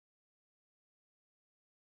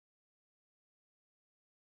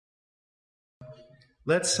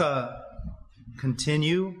Let's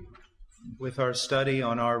continue with our study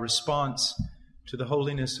on our response to the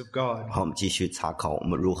holiness of God. 好，我们继续查考我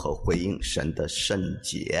们如何回应神的圣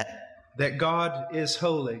洁。 That God is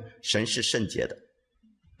holy. 神是圣洁的。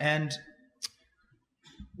 And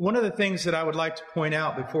one of the things that I would like to point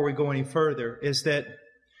out before we go any further is that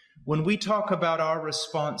when we talk about our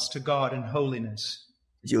response to God in holiness,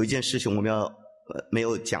 有一件事情我们要没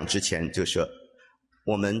有讲之前，就是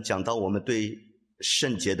我们讲到我们对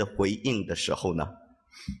圣洁的回应的时候呢，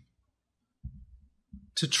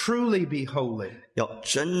 to truly be holy 要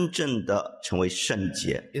真正的成为圣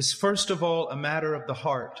洁， is first of all a matter of the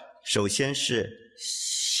heart. 首先是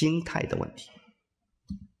心态的问题。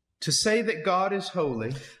 To say that God is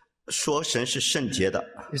holy 说神是圣洁的，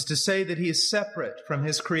 is to say that he is separate from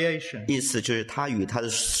his creation, 意思就是他与他的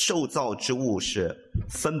受造之物是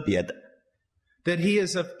分别的， that he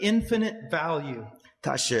is of infinite value,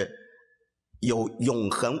 他是有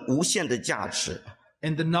永恒无限的价值，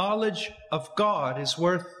 and the knowledge of God is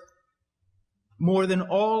worth more than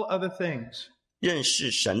all other things. 认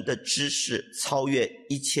识神的知识超越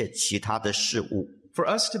一切其他的事物。 For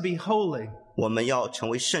us to be holy 我们要成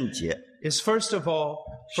为圣洁， is first of all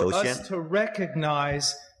for 首先 us to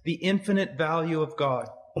recognize the infinite value of God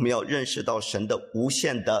我们要认识到神的无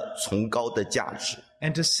限的崇高的价值，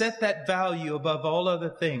 and to set that value above all other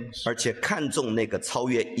things. 而且看重那个超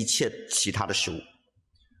越一切其他的事物。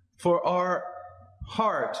 For our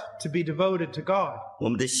heart to be devoted to God, 我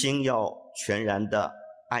们的心要全然的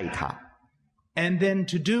爱他， and then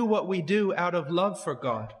to do what we do out of love for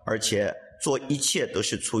God. 而且做一切都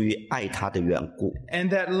是出于爱他的缘故。 And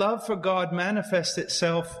that love for God manifests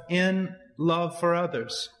itself in love for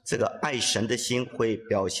others. 这个爱神的心会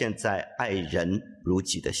表现在爱人如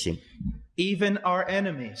己的心， Even our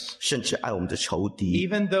enemies, 甚至爱我们的仇敌，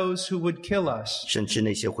 even those who would kill us. 甚至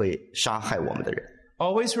那些会杀害我们的人。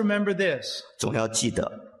 Always remember this. 总要记得，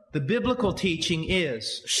 The biblical teaching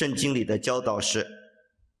is, 圣经里的教导是，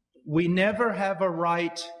 we never have a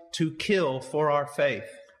right to kill for our faith.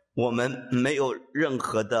 我们没有任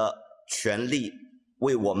何的权利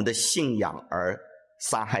为我们的信仰而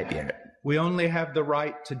杀害别人， We only have the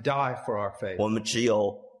right to die for our faith. 我们只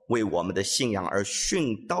有为我们的信仰而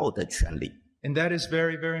殉道的权利， And that is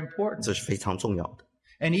very, very important. 这是非常重要的。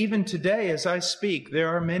 And even today, as I speak, there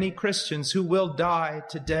are many Christians who will die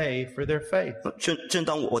today for their faith. 正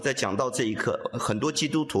当我在讲到这一刻，很多基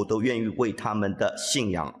督徒都愿意为他们的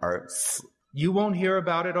信仰而死。 You won't hear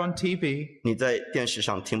about it on TV. 你在电视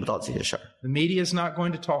上听不到这些事儿， The media is not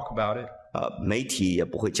going to talk about it. 媒体也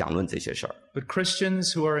不会讲论这些事儿。 But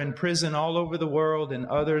Christians who are in prison all over the world and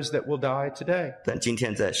others that will die today. 但今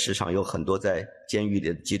天在世上有很多在监狱里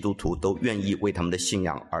的基督徒都愿意为他们的信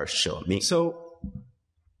仰而舍命。 So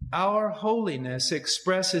our holiness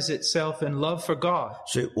expresses itself in love for God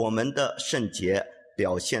所以我们的圣洁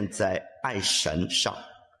表现在爱神上，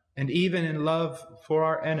 and even in love for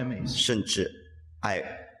our enemies. 甚至爱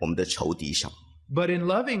我们的仇敌上。 But in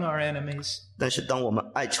loving our enemies, 但是当我们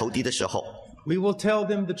爱仇敌的时候， we will tell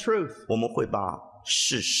them the truth. 我们会把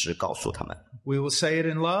事实告诉他们， We will say it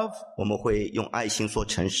in love, 我们会用爱心说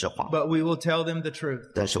诚实话， but we will tell them the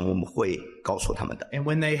truth. 但是我们会告诉他们的。 And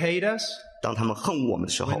when they hate us, 当他们恨我们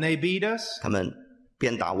的时候 when，they beat us, 他们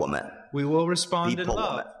鞭打我们， we will respond 逼 in 迫我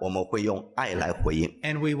love, 们，我们会用爱来回应，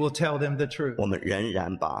 and we will tell them the truth. 我们仍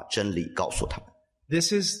然把真理告诉他们。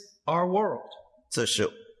 This is our world, 这是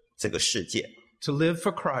这个世界， to live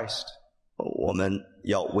for Christ, 我们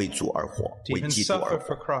要为主而活， to 为 even 基督而 suffer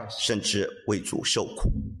活， for Christ. 甚至为主受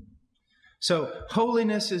苦。 So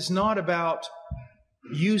holiness is not about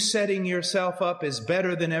you setting yourself up as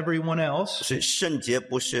better than everyone else 所以圣洁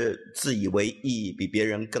不是自以为意，比别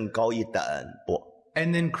人更高一等，不， and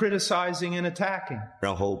then criticizing and attacking.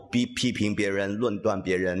 然后批评别人、论断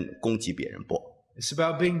别人、攻击别人，不， It's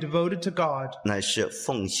about being devoted to God, 乃是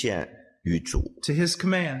奉献于主， to His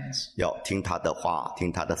commands, 要听他的话，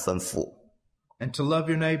听他的吩咐， and to love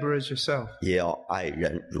your neighbor as yourself. 也要爱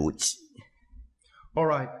人如己。 All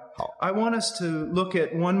right. I want us to look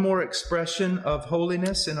at one more expression of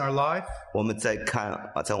holiness in our life, 我们再看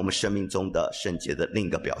在我们生命中的圣洁的另一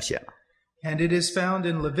个表现， and it is found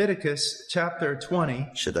in Leviticus chapter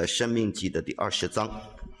 20. 是在申命记的第20章，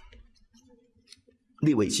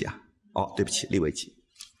利未记啊，对不起，利未记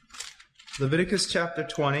Leviticus chapter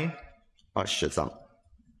 20, 20章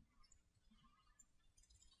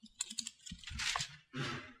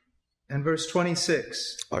and verse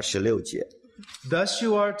 26. 26节。 Thus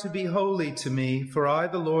you are to be holy to me, for I,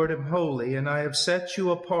 the Lord, am holy, and I have set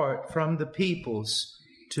you apart from the peoples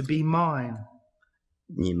to be mine.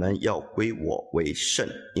 你们要归我为圣，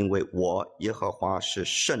因为我耶和华是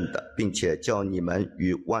圣的，并且叫你们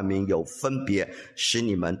与万民有分别，使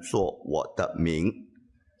你们做我的民。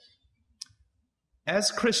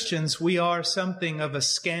 As Christians, we are something of a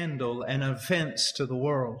scandal and offense to the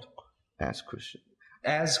world. As Christian.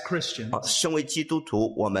 As Christians. 身为基督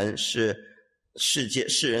徒，我们是世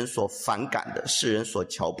人所反感的，世人所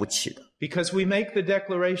瞧不起的。 Because we make the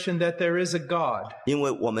declaration that there is a God. 因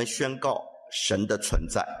为我们宣告神的存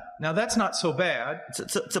在。 Now that's not so bad.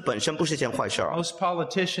 这本身不是件坏事啊。 Most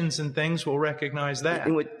politicians and things will recognize that.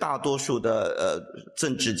 因为大多数的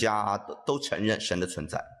政治家都承认神的存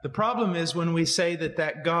在。 The problem is when we say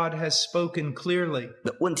that God has spoken clearly.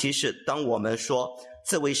 问题是，当我们说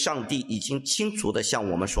这位上帝已经清楚地向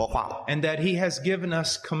我们说话了， And that he has given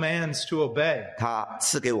us commands to obey. 他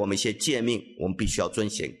赐给我们一些诫命，我们必须要遵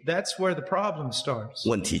行。 That's where the problem starts.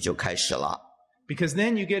 问题就开始了。 Because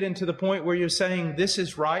then you get into the point where you're saying this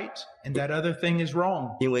is right and that other thing is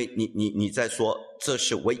wrong. 因为你在说这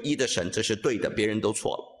是唯一的神，这是对的，别人都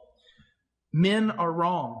错了。 Men are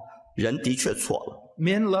wrong. 人的确错了，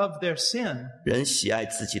 Men love their sin. 人喜爱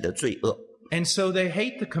自己的罪恶， And so they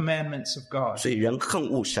hate the commandments of God. 所以人恨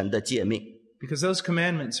恶神的诫命， Because those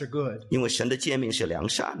commandments are good. 因为神的诫命是良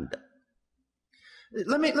善的。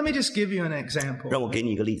 Let me just give you an example. 让我给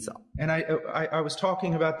你一个例子啊， And I was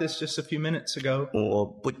talking about this just a few minutes ago.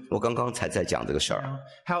 我刚刚才在讲这个事儿。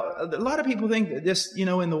 How a lot of people think that this, in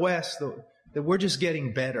the West, that we're just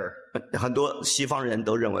getting better. 很多西方人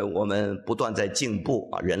都认为我们不断在进步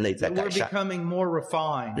啊，人类在 That 改 we're 善， becoming more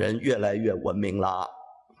refined. 人越来越文明啦。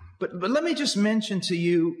 But let me just mention to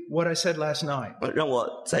you what I said last night. 让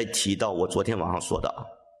我再提到我昨天晚上说的啊。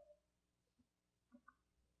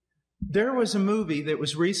 There was a movie that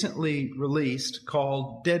was recently released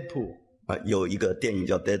called Deadpool. 有一个电影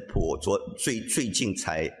叫《Deadpool》，最近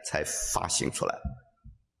才发行出来。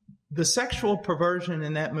 The sexual perversion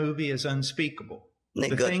in that movie is unspeakable. 那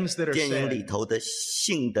The 个 things that are 电影里 said. 头的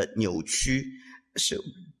性的扭曲是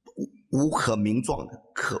无可名状的，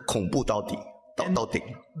恐怖到底，到顶。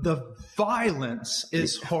 The violence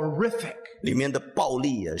is horrific. 里面的暴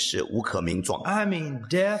力也是无可名状。 I mean,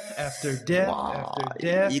 death after death 哇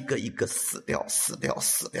after，death. 一个一个死掉，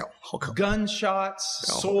好可怕。 Gunshots,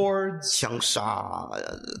 swords, 枪杀，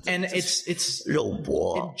 and it's 肉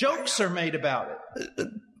搏， jokes are made about it.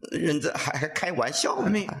 人这还开玩笑 I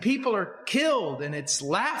呢。 mean, people are killed and it's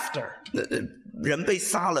laughter. 人被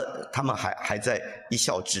杀了，他们还在一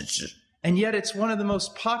笑置之。 And yet it's one of the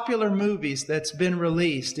most popular movies that's been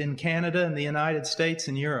released in Canada and the United States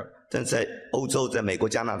and Europe. 但在欧洲，在美国、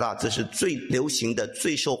加拿大，这是最流行的、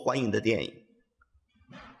最受欢迎的电影。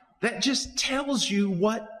 That just tells you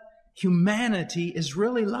what humanity is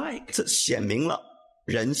really like. 这显明了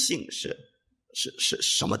人性是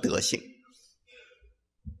什么德性。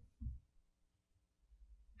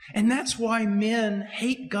 And that's why men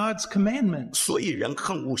hate God's commandments. 所以人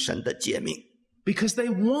恨恶神的诫命， Because they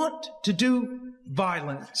want to do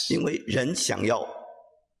violence. 因为人想要，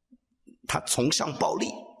他崇尚暴力，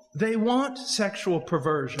 They want sexual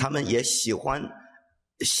perversion. 他们也喜欢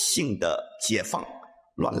性的解放、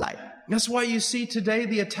乱来。 That's why you see today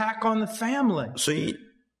the attack on the family. 所以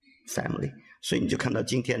family， 所以你就看到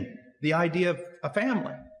今天 The idea of a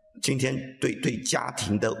family. 对家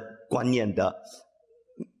庭的观念的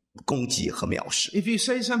攻击和藐视。 If you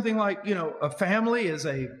say something like, a family is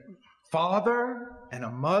a father and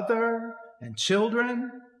a mother and children,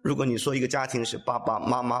 如果你说一个家庭是爸爸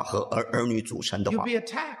妈妈和儿女组成的 you'll 话， be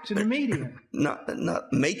attacked in the media. 那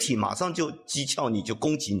媒体马上就讥诮你，就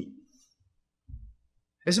攻击你。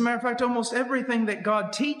 As a matter of fact, almost everything that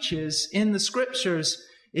God teaches in the scriptures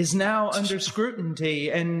is now under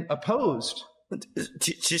scrutiny and opposed.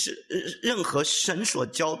 其实任何神所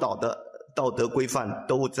教导的道德规范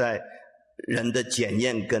都在人的检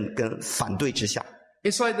验跟反对之下。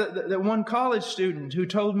 It's like the one college student who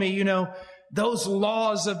told me, those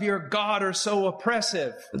laws of your God are so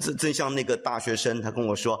oppressive. 正像那个大学生，他跟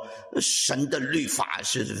我说，神的律法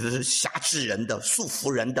是辖制人的、束缚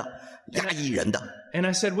人的、压抑人的。 And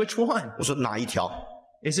I said, which one? 我说哪一条？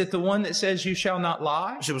 Is it the one that says you shall not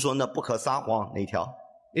lie? 是不是说那不可撒谎那一条？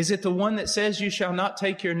 Is it the one that says you shall not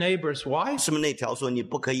take your neighbor's wife? 是不是那条说你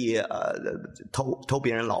不可以偷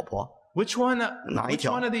别人老婆？ Which one?哪一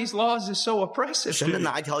条？ Which one of these laws is so oppressive? 神的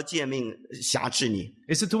哪一条诫命辖制你？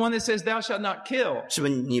 Is it the one that says thou shalt not kill? 是不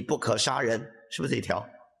是你不可杀人？是不是这一条？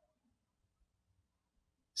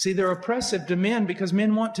 See, they're oppressive to men because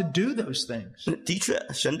men want to do those things. 的确，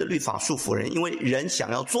神的律法束缚人，因为人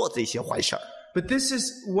想要做这些坏事儿。But this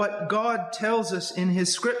is what God tells us in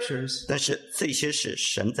his scriptures. 但是这些是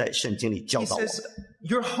神在圣经里教 He 导我 says, 们。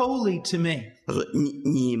 you're holy to me. 他说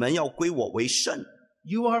你们要归我为圣，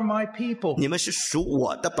 You are my people. 你们是属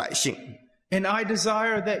我的百姓， And I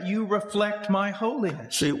desire that you reflect my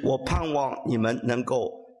holiness. 所以我盼望你们能够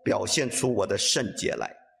表现出我的圣洁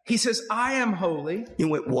来， He says, I am holy. 因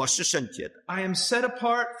为我是圣洁的。 I am set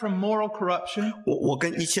apart from moral corruption. 我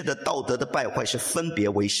跟一切的道德的败坏是分别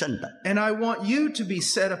为圣的， And I want you to be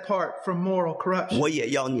set apart from moral corruption. 我也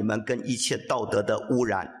要你们跟一切道德的污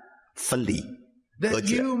染分离隔 That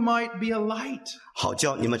绝， you might be a light. 好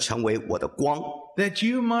叫你们成为我的光， That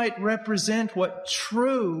you might represent what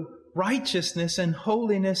true righteousness and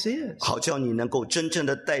holiness is. 好叫你能够真正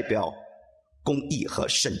的代表公义和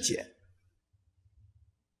圣洁。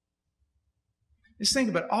 Just think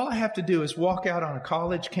about it. All I have to do is walk out on a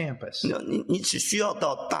college campus 你只需要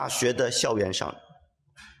到大学的校园上，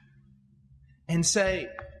 and say,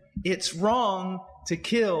 it's wrong to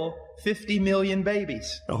kill 50 million babies.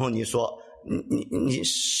 然后你说你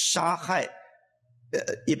杀害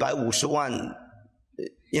150万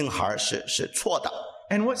婴孩是错的。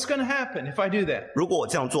 And what's going to happen if I do that? 如果我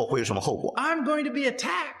这样做会有什么后果？ I'm going to be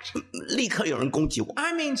attacked. 立刻有人攻击我。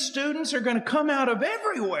 I mean, students are going to come out of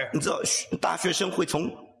everywhere. 你知道大学生会从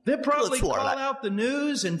They'll 各 probably 处 call 而来， out the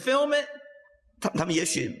news and film it. 他们也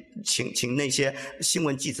许请那些新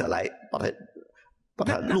闻记者来把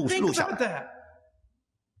它 Now, think 录下 about 来。 that.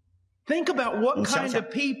 Think about what 你想 kind 想。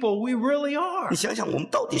 of people we really are. 你想想，我们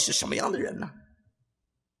到底是什么样的人呢？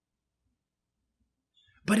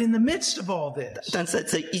 But in the midst of all this, 但在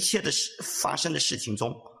这一切的发生的事情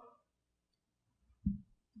中，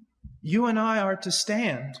 you and I are to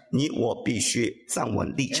stand, 你我必须站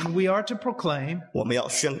稳立场， and we are to proclaim, 我们要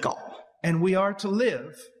宣告， and we are to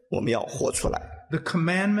live 我们要活出来， the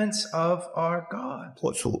commandments of our God.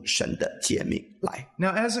 活出神的诫命来。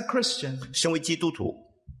 Now, as a Christian, 身为基督徒，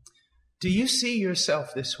 do you see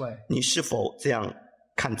yourself this way? 你是否这样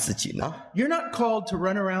看自己呢？ You're not called to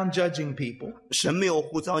run around judging people 神没有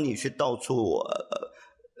呼召你去到处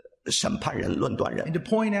审判人、论断人， and to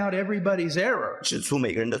point out everybody's error. 指出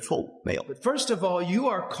每个人的错误，没有。 But first of all, you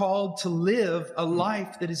are called to live a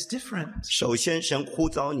life that is different. 首先，神呼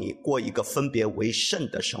召你过一个分别为圣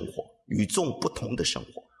的生活，与众不同的生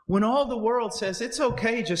活。 When all the world says it's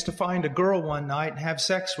okay just to find a girl one night and have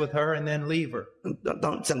sex with her and then leave her.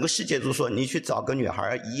 当整个世界都说你去找个女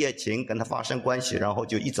孩一夜情，跟她发生关系，然后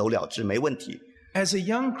就一走了之，没问题。 As a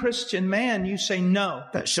young Christian man, you say no.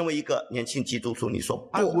 但身为一个年轻基督徒，你说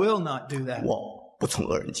I 不， will not do that. 我不从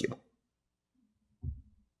恶人结盟，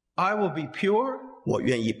 I will be pure. 我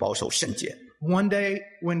愿意保守圣洁。 One day,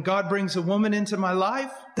 when God brings a woman into my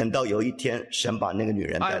life, 等到有一天，神把那个女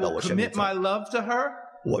人 I 带到 will 我生命 commit 中， my love to her,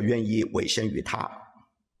 我愿意委身于她，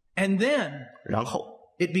 and then 然后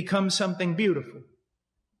it becomes something beautiful.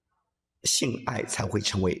 性爱才会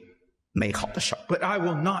成为美好的事儿。 But I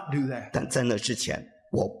will not do that. 但在那之前，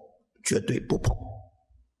我绝对不碰，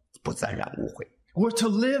不沾染污秽。 We're to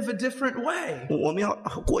live a different way. 我们要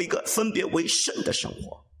过一个分别为圣的生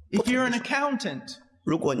活。 If you're an accountant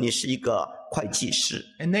如果你是一个会计师，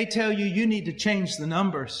 and they tell you you need to change the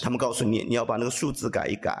numbers, 他们告诉你你要把那个数字改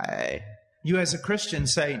一改， you as a Christian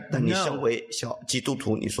say 但你身 no. 为小基督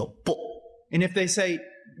徒，你说不。 And if they say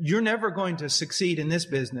you're never going to succeed in this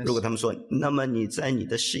business, 如果他们说，那么你在你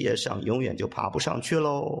的事业上永远就爬不上去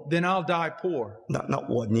喽， then I'll die poor. 那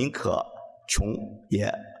我宁可穷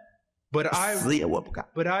也 But 死也我不干。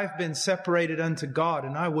 I've been separated unto God,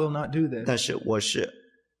 and I will not do this. 但是我是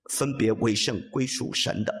分别为圣归属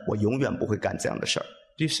神的，我永远不会干这样的事儿。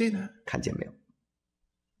 Do you see that? 看见没有？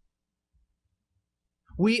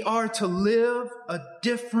 We are to live a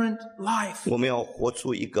different life. 我们要活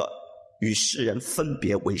出一个与世人分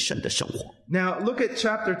别为圣的生活。 Now, look at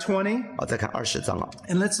chapter 20, 好，再看20章啊，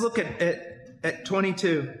 and let's look at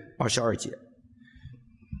 22. 22节。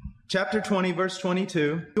 Chapter 20, verse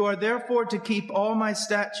 22. You are therefore to keep all my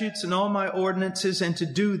statutes and all my ordinances and to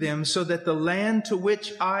do them, so that the land to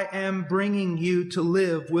which I am bringing you to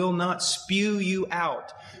live will not spew you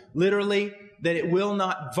out. Literally, that it will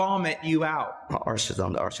not vomit you out. 好，20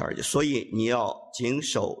章的22节。所以你要谨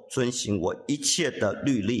守遵行我一切的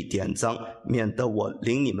律例典章，免得我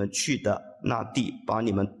领你们去的那地把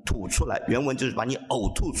你们吐出来。原文就是把你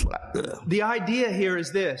呕吐出来。 The idea here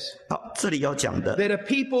is this, 好，这里要讲的 that a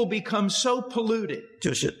people become so polluted,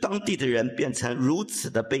 就是当地的人变成如此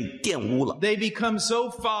的被玷污了， they become so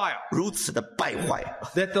foul, 如此的败坏，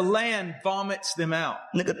 that the land vomits them out.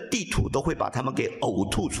 那个地土都会把他们给呕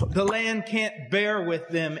吐出来。 The land can't bear with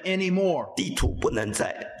them anymore. 地土不能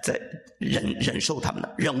再忍受他们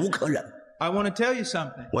了，忍无可忍。I want to tell you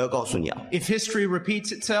something. 我要告诉你啊， If history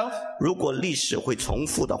repeats itself, 如果历史会重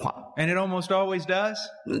复的话， and it almost always does,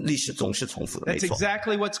 历史总是重复的，没 that's 错。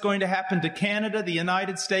 exactly what's going to happen to Canada, the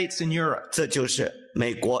United States, and Europe. 这就是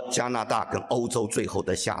美国、加拿大跟欧洲最后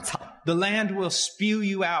的下场。 The land will spew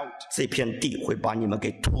you out 这片地会把你们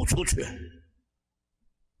给吐出去，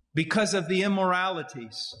 because of the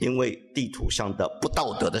immoralities, 因为地图上的不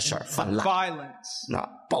道德的事儿泛滥， violence. 那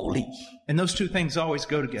暴力， And those two things always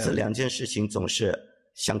go 这 together. 两件事情总是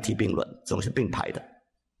相提并论，总是并排的。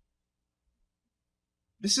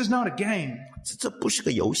 This is not a game. 这不是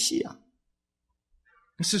个游戏啊，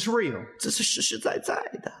 This is real. 这是实实在在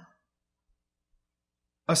的。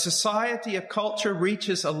 A society, a culture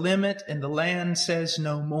reaches a limit and the land says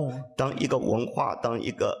no more. 当一个文化，当一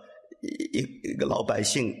个老百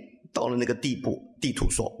姓到了那个地步，地图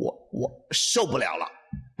说我受不了了。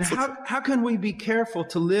 Now, how can we be careful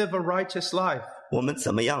to live a righteous life? 我们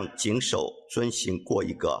怎么样谨守遵行过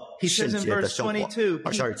一个 He 圣 says in 洁的 verse 生活22,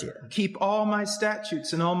 ？22节， keep all my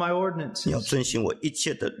statutes and all my 你要 ordinances. 遵行我一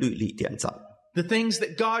切的律例典章。 The things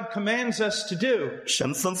that God commands us to do,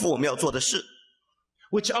 神吩咐我们要做的事，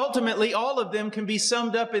 which ultimately all of them can be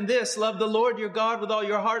summed up in this: love the Lord your God with all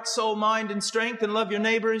your heart, soul, mind, and strength, and love your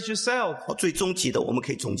neighbor as yourself. 最终极的我们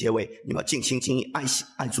可以总结为：你们要尽心尽意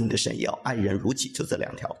爱主你的神，也要爱人如己，就这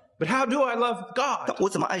两条。 But how do I love 但 God? 我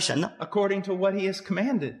怎么爱神呢？ According to what He has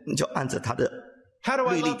commanded. 你就按着他的 How do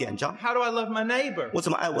I 律例 love, 典章。 how do I love my neighbor? 我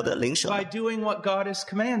怎么爱我的邻舍呢？ By doing what God has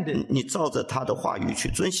commanded. 你照着他的话语去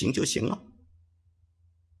遵行就行了。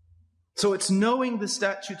 So it's knowing the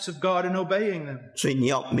statutes of God and obeying them. 所以你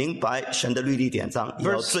要明白神的律例典章，也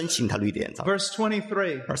要遵行他律例典章。 Verse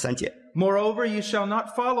 23. 23节， Moreover, you shall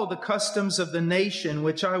not follow the customs of the nation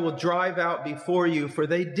which I will drive out before you, for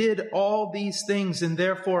they did all these things, and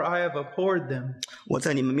therefore I have abhorred them. 我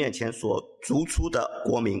在你们面前所逐出的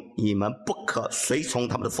国民，你们不可随从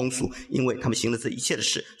他们的风俗，因为他们行了这一切的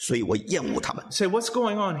事，所以我厌恶他们。 Say, what's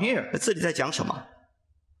going on here? 那这里在讲什么？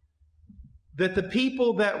 That the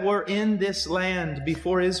people that were in this land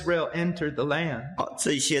before Israel entered the land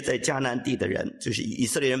这些在迦南地的人，就是以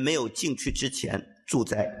色列人没有进去之前住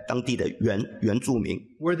在当地的原住民，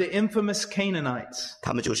 were the infamous Canaanites.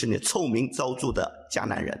 他们就是那臭名昭著的迦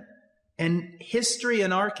南人。 And history and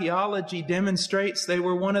archaeology demonstrates they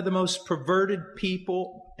were one of the most perverted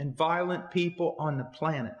people and violent people on the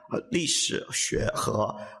planet. 历史学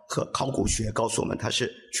和考古学告诉我们，他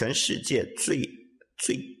是全世界最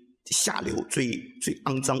下流、最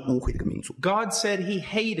肮脏污秽的一个民族。 God said He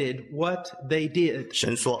hated what they did.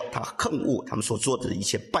 神说他恨恶他们所做的一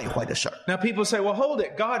切败坏的事儿。 Now people say, well, hold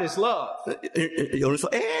it. God is love. 有人说，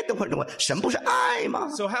等会儿，神不是爱吗？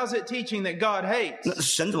 So how's it teaching that God hates? 那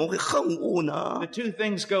神怎么会恨恶呢 The？ two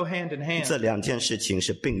things go hand in hand. 这两件事情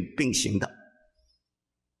是并行的。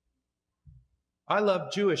 I love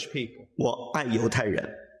Jewish people. 我爱犹太人，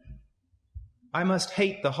 I must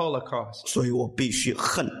hate the Holocaust. 所以我必须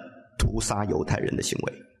恨屠杀犹太人的行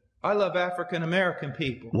为。 I love African American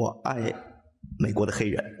people. 我爱美国的黑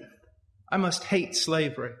人， I must hate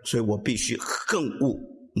slavery. 所以我必须恨恶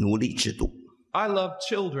奴隶制度。 I love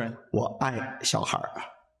children. 我爱小孩，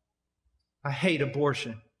 I hate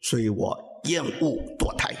abortion. 所以我厌恶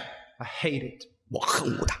堕胎， I hate it. 我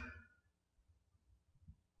恨恶它。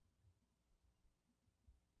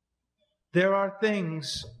 There are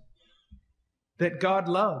things that God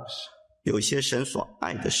loves. 有一些神所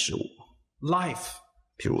爱的事物， Life,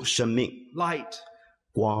 譬如生命、 light,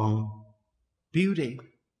 光、 beauty.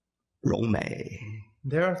 荣美，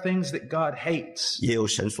 There are things that God hates. 也有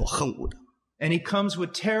神所恨恶的， And He comes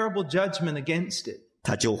with terrible judgment against it.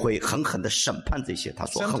 他就会狠狠地审判这些他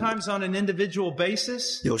所恨恶的。 Sometimes on an individual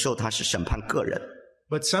basis, 有时候他是审判个人，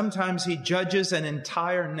 but sometimes He judges an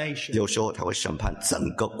entire nation. 有时候他会审判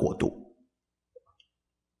整个国度。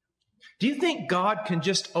 Do you think God can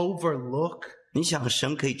just overlook 你想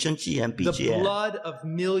神可以睁只眼闭 the 只眼， blood of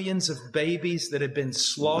millions of babies that have been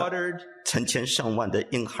slaughtered 成千上万的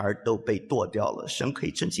婴孩都被剁掉了，神可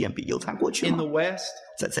以睁只眼闭，有才过去 in 吗 the？ West,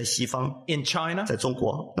 在西方， in China? 在中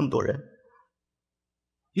国那么多人，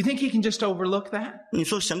 You think He can just overlook that? 你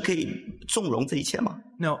说神可以纵容这一切吗？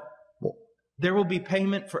 No. There will be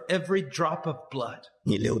payment for every drop of blood.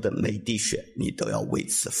 你流的每滴血，你都要为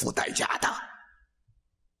此付代价的。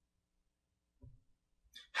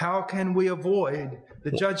 How can we avoid the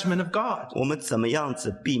judgment of God? 我们怎么样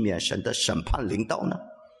子避免神的审判临到呢？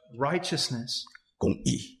 Righteousness, 公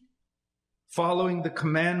义， following the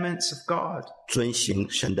commandments of God. 遵行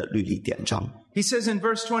神的律例典章。 He says in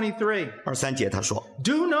verse 23, 23节他说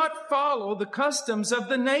do not follow the customs of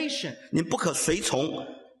the nation. 你不可随从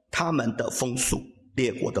他们的风俗。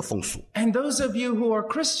列国的风俗。 And those of you who are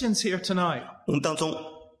Christians here tonight, 我们当中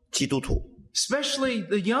基督徒， especially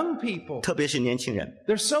the young people, 特别是年轻人，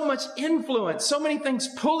 there's so much influence, so many things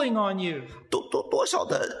pulling on you. 多少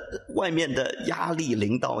的外面的压力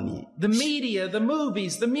临到你， The media, the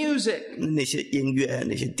movies, the music. 那些音乐、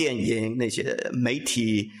那些电影、那些媒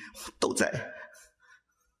体都在。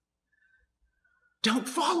 Don't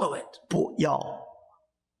follow it. 不要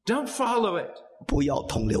Don't follow it. 不要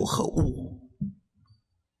同流合污。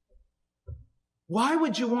 Why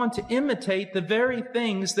would you want to imitate the very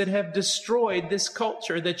things that have destroyed this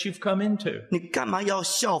culture that you've come into? 你干嘛要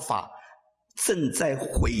效法正在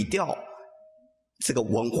毁掉这个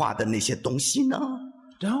文化的那些东西呢？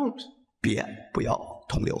 Don't. 不要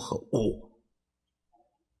同流合污。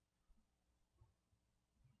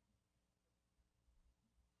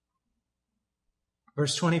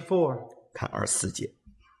 Verse 24. 看24节。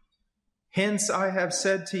 Hence I have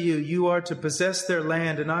said to you, you are to possess their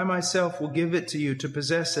land, and I myself will give it to you to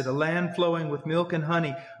possess it, a land flowing with milk and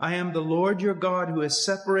honey. I am the Lord your God who has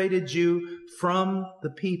separated you from the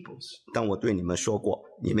peoples. 但我对你们说过，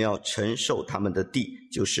你们要承受他们的地，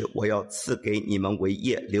就是我要赐给你们为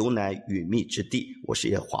业，流奶与蜜之地。我是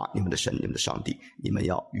耶和华你们的神，你们的上帝。你们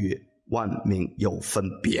要与万民有分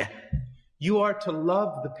别。 You are to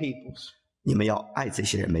love the peoples. 你们要爱这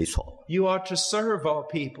些人，没错。 You are to serve all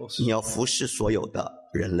peoples. 你要服侍所有的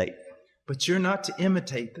人类， But you're not to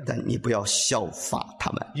imitate them. 但你不要效法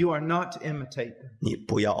他们， You are not to imitate them. 你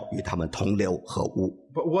不要与他们同流合污。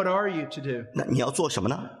 But what are you to do? 那你要做什么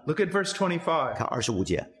呢？ Look at verse 25. 看25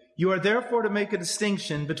节。 You are therefore to make a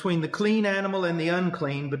distinction between the clean animal and the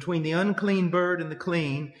unclean, between the unclean bird and the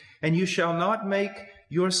clean, and you shall not make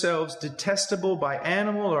yourselves detestable by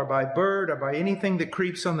animal or by bird or by anything that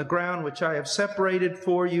creeps on the ground, which I have separated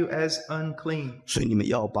for you as unclean. 所以你们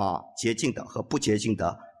要把洁净的和不洁净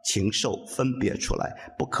的禽兽分别出来，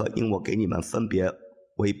不可因我给你们分别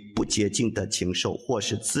为不洁净的禽兽，或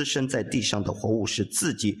是滋生在地上的活物，使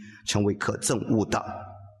自己成为可憎恶的。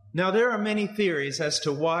 Now there are many theories as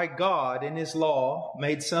to why God in his law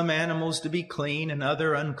made some animals to be clean and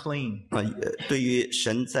other unclean. 对于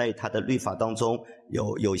神在他的律法当中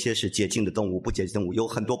有些是洁净的动物，不洁净的动物，有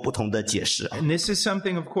很多不同的解释。 And this is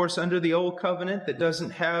something, of course, under the Old Covenant that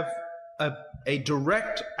doesn't have a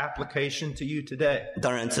direct application to you today.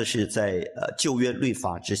 当然这是在旧约律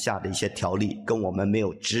法之下的一些条例，跟我们没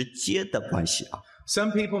有直接的关系啊。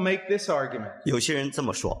 Some people make this argument 有些人这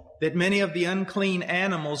么说， that many of the unclean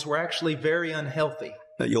animals were actually very unhealthy.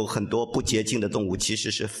 有很多不洁净的动物其实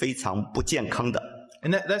是非常不健康的。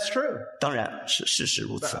 And that's true. 当然是事实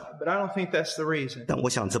如此， But I don't think that's the reason. 但我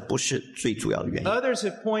想这不是最主要的原因。 Others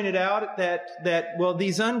have pointed out that well,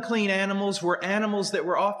 these unclean animals were animals that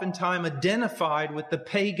were oftentimes identified with the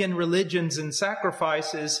pagan religions and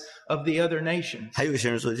sacrifices of the other nations. 还有一些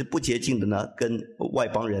人说，这不洁净的呢，跟外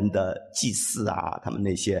邦人的祭祀啊，他们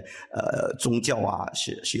那些宗教啊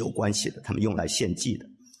是有关系的，他们用来献祭的。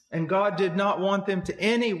 And God did not want them to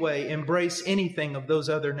anyway embrace anything of those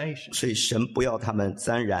other nations. 所以神不要他们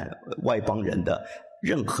沾染外邦人的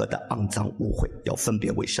任何的肮脏污秽，要分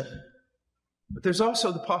别为圣。 But there's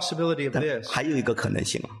also the possibility of 但 this. 还有一个可能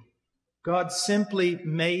性啊， God simply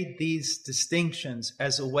made these distinctions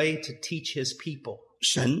as a way to teach his people.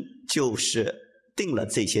 神就是定了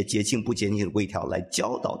这些洁净不洁净的规条来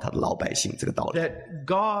教导他的老百姓这个道理， That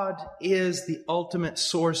God is the ultimate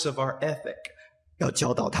source of our ethic. 要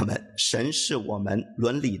教导他们，神是我们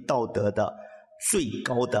伦理道德的最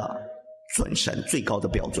高的准绳，最高的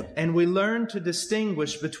标准。 And we learn to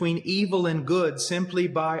distinguish between evil and good simply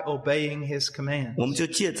by obeying his commands. 我们就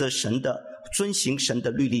借着神的遵行神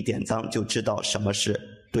的律例典章，就知道什么是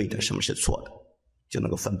对的，什么是错的，就能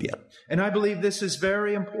够分别了。 And I believe this is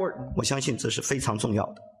very important. 我相信这是非常重要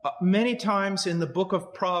的。 Many times in the book of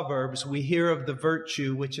Proverbs, we hear of the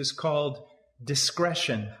virtue which is called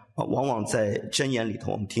discretion. 往往在箴言里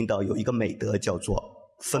头，我们听到有一个美德叫做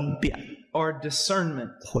分辨， or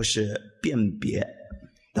discernment. 或是辨别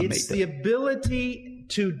的美 It's 德。 the ability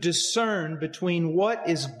to discern between what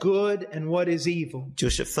is good and what is evil. 就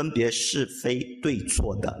是分别是非对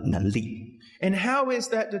错的能力。 And how is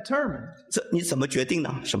that determined? 这你怎么决定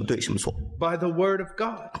呢？什么对，什么错？ By the word of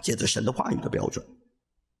God. 借着神的话语的标准。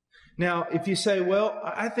 Now, if you say, well,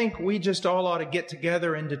 I think we just all ought to get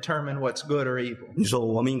together and determine what's good or evil. 你说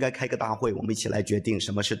我们应该开个大会，我们一起来决定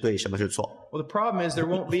什么是对，什么是错。 Well, the problem is there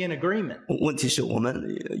won't be an agreement. 问题是我们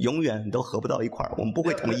永远都合不到一块儿，我们不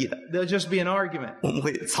会同意的， There'll just be an argument. 我们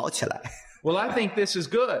会吵起来。 Well, I think this is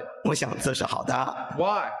good. 我想这是好的，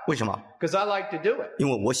 Why? 为什么？ Because I like to do it. 因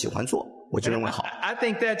为我喜欢做。我就认为好。 I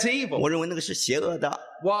think that's evil. 我认为那个是邪恶的。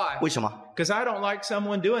 Why? 为什么？ Because I don't like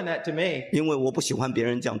someone doing that to me. 因为我不喜欢别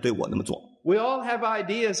人这样对我那么做。 We all have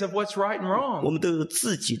ideas of what's right and 我 wrong. 们都有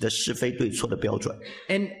自己的是非对错的标准，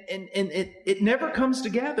 And it never comes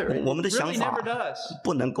together. It 我们的想 really 法 never does.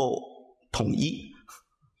 不能够统一。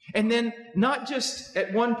 And then not just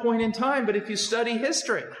at one point in time, but if you study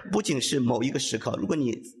history, 不仅是某一个时刻，如果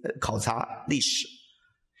你考察历史，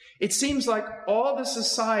 it seems like all the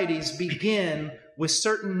societies begin with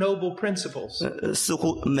certain noble principles. 似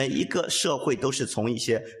乎每一个社会都是从一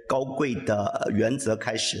些高贵的原则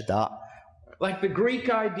开始的。 Like the Greek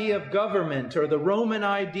idea of government or the Roman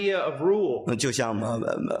idea of rule.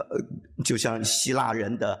 就像希腊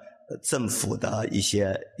人的政府的一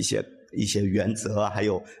些原则，还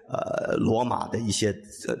有罗马的一些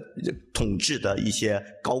统治的一些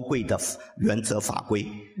高贵的原则法规。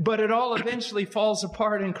 But it all eventually falls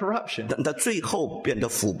apart in corruption. 但最后变得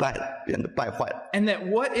腐败了，变得败坏了。 And that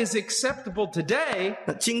what is acceptable today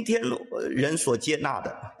那今天人所接纳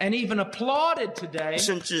的， and even applauded today,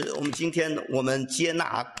 甚至我们今天我们接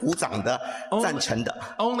纳、鼓掌的、赞成的，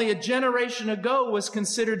 only a generation ago was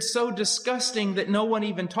considered so disgusting that no one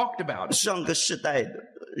even talked about it. 上个世代的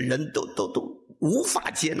人都无法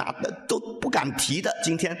接纳的，都不敢提的，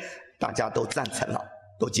今天大家都赞成了，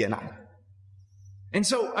都接纳了。 And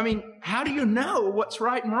so, I mean, how do you know what's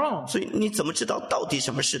right and wrong? 所以你怎么知道到底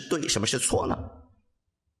什么是对，什么是错呢？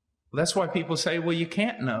 That's why people say, well, you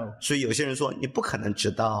can't know. 所以有些人说你不可能知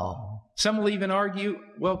道。 Some will even argue,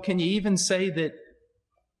 well, can you even say that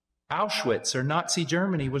Auschwitz or Nazi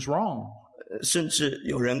Germany was wrong? 甚至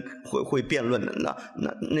有人会辩论的，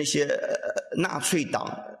那些纳粹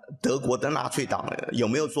党，德国的纳粹党有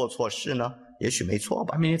没有做错事呢？也许没错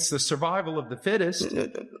吧。 I mean, it's the survival of the fittest.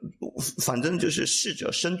 反正就是适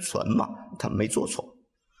者生存嘛，他没做错。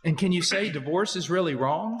 And can you say divorce is really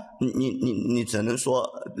wrong? 你只能说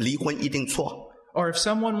离婚一定错。 Or if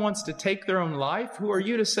someone wants to take their own life, who are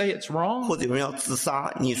you to say it's wrong? 或者有人要自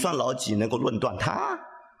杀，你算老几能够论断他？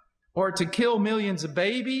 Or to kill millions of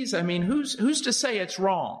babies? I mean, who's to say it's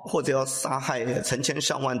wrong? 或者要杀害成千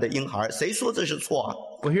上万的婴孩，谁说这是错啊？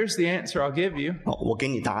 Well, here's the answer I'll give you. 我给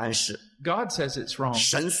你答案是， God says it's wrong.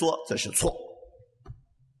 神说这是错。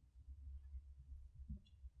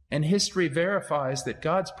 And history verifies that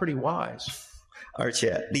God's pretty wise. 而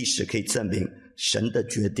且历史可以证明，神的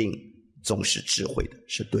决定总是智慧的，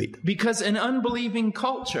是对的。 Because an unbelieving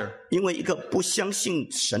culture, 因为一个不相信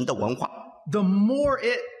神的文化， the more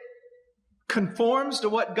it conforms to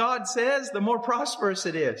what God says, the more prosperous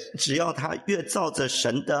it is. 只要他越照着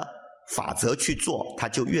神的法则去做，他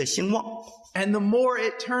就越兴旺。 And the more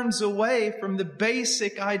it turns away from the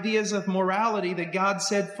basic ideas of morality that God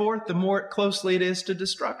set forth, the more closely it is to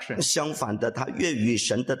destruction. 相反的，他越与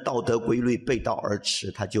神的道德规律背道而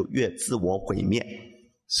驰，他就越自我毁灭。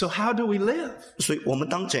 So how do we live? 所以我们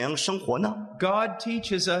当怎样生活呢？ God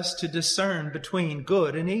teaches us to discern between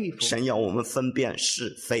good and evil. 神要我们分辨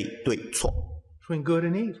是非对错， Between good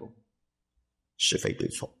and evil. 是非对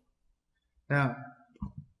错。 Now,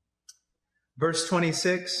 verse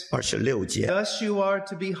 26, 26节， thus you are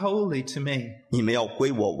to be holy to me. 你们要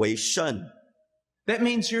归我为圣， That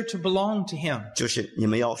means you're to belong to him, 就是你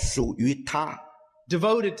们要属于他，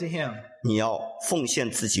 devoted to him. 你要奉献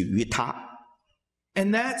自己于他。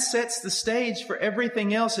 And that sets the stage for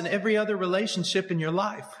everything else and every other relationship in your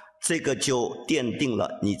life. 这个就奠定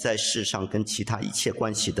了你在世上跟其他一切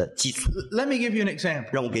关系的基础。 Let me give you an example.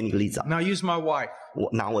 让我给你个例子啊， Now use my wife. 我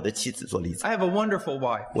拿我的妻子做例子。 I have a wonderful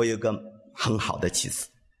wife. 我有个很好的妻子，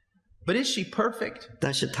 But is she perfect?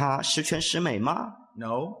 但是她十全十美吗？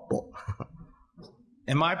 No. 不，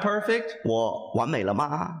 Am I perfect? 我完美了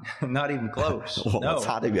吗？ Not even close. 我 No.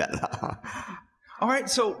 差得远了。 All right,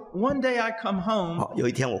 so one day I come home 好，有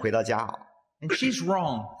一天我回到家， and she's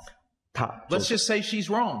wrong. 她 Let's just say she's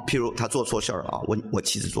wrong. 譬如她做错事儿啊，我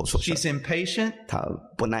妻子做错事儿， She's impatient. 她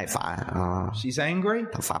不耐烦啊， She's angry.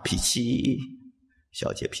 她发脾气，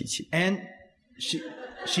小姐脾气， And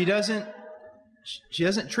she doesn't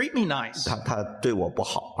treat me nice. 她对我不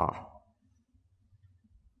好啊，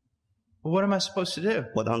 Well, what am I supposed to do?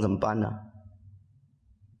 我当怎么办呢？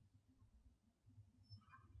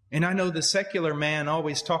 And I know the secular man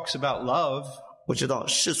always talks about love, 我知道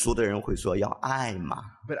世俗的人会说要爱嘛，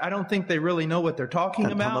 but I don't think they really know what they're talking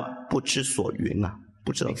但他 about. 们不知所云啊，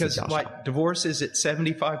不知道是 Because 讲啥。 like divorce is at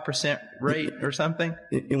 75% rate or something.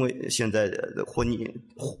 因为现在的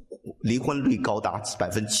离婚率高达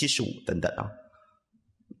75%等等啊。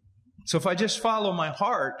 So if I just follow my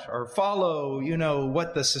heart or follow,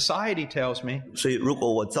 what the society tells me, 所以如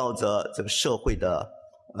果我照着这个社会的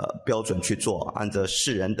标准去做，按照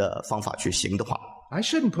世人的方法去行的话， I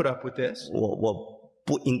shouldn't put up with this. 我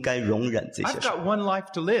不应该容忍这些 I've 事。 got one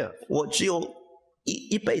life to live. 我只有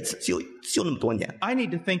一辈子，就那么多年， I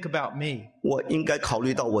need to think about me 我应该考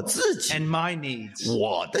虑到我自己 and my needs.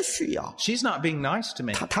 我的需要。 She's not being nice to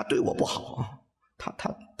me, 他对我不好，他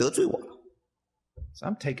得罪我了， so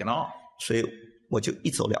I'm taking off. 所以我就一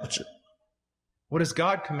走了之。 What does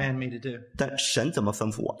God command me to do? 但神怎么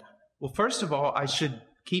吩咐我的？ Well, first of all, I should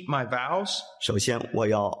keep my vows. 首先我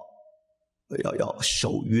要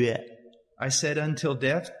守约， I said, until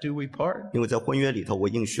death do we part. 因为在婚约里头我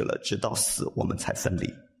应许了，直到死我们才分离。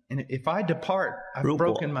 And if I depart, I've 如果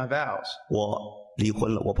broken my vows. 我离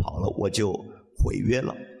婚了，我跑了，我就毁约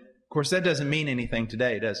了。 Of course, that doesn't mean anything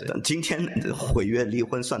today, does it? 但今天毁约离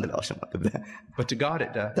婚算得了什么，对不对？ But to God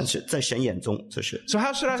it does. 但是在神眼中，这是 So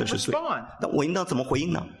how should I 这是罪。 respond? 那我应当怎么回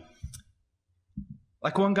应呢？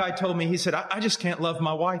 Like one guy told me, he said, I just can't love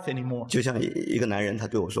my wife anymore. 就像一个男人，他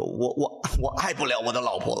对我说：“我爱不了我的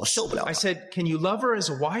老婆了，受不了 I 她。 said, can you love her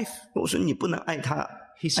as a wife? ”我说：“你不能爱她，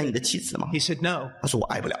 He said- 爱你的妻子吗 He said, no. 他说：“我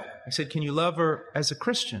爱不了， I said, can you love her as a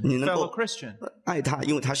Christian, 你能够 fellow Christian? 爱她，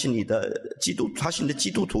因为他是你的基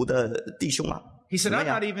督徒的弟兄啊。” He said, 怎么 I'm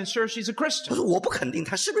样 not even sure she's a 他 Christian. 说：“我不肯定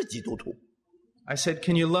他是不是基督徒。 I said,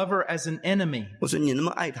 can you love her as an enemy? ”我说：“你能不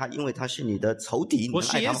能爱他？因为他是你的仇敌，你 Well, 能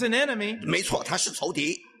爱 she 他 is 吗 an enemy. 没错，他是仇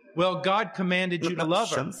敌。 Well, God commanded you to 那 love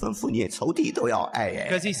her 神吩咐你，仇敌都要爱哎，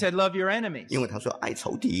 because he said, love your enemies. 因为他说爱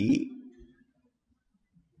仇敌。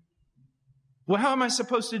 Well, how am I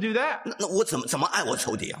supposed to do that? 那我怎么爱我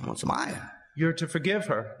仇敌啊？我怎么爱啊？ You're to forgive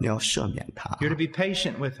her. 你要赦免他， You're to be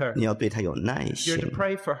patient with her. 你要对他有耐 You're 心， to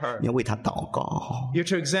pray for her. 你要为他祷告， You're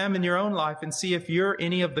to examine your own life and see if you're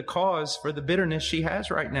any of the cause for the bitterness she has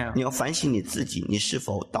right now. 你要反省你自己，你是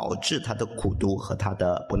否导致他的苦毒和他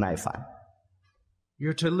的不耐烦？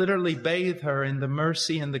 You're to literally bathe her in the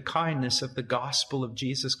mercy and the kindness of the gospel of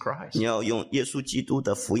Jesus Christ. 你要用耶稣基督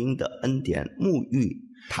的福音的恩典沐浴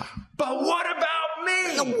他。 But what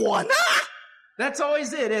about 那 me? 我呢？ That's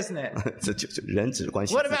always it, isn't it? 这就人只关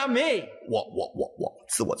心 What 自己 about me? 我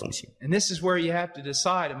自我中心， And this is where you have to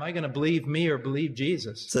decide, am I going to believe me or believe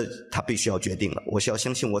Jesus? 这他必须要决定了。我是要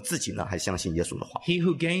相信我自己呢，还是相信耶稣的话？ He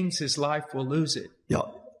who gains his life will lose it, 要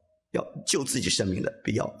救自己生命的，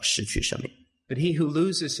必要失去生命。 but he who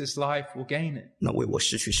loses his life will gain it. 那为我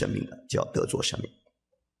失去生命的，就要得着生命。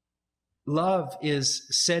 Love is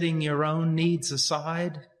setting your own needs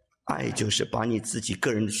aside 爱就是把你自己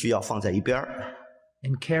个人的需要放在一边儿，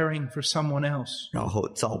 and caring for someone else. 然后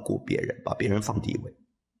照顾别人，把别人放第一位。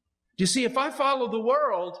 You see, if I follow the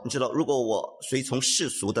world, 你知道，如果我随从世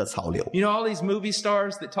俗的潮流， you know all these movie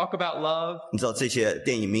stars that talk about love, 你知道这些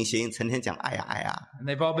电影明星成天讲爱呀爱呀， and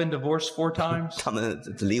they've all been divorced 4 times. 他们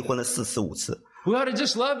离婚了4次5次。 We ought to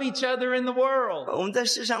just love each other in the world. 我们在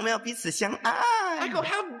世上我们要彼此相爱。 I go,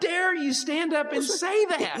 how dare you stand up and say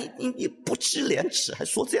that? 你不知廉耻，还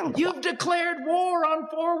说这样的话？ You've declared war on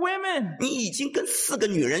 4 women. 你已经跟4个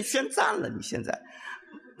女人宣战了，你现在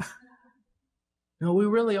No, we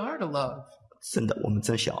really are to love, 真的，我们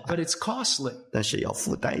真想爱， but it's costly. 但是要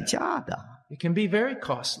付代价的， It can be very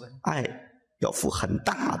costly, 爱要付很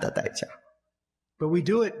大的代价。 but we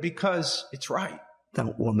do it because it's right. 但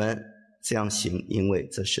我们这样行，因为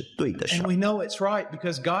这是对的事 And we know it's right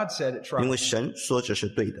because God said it's 因 right. 为神说这是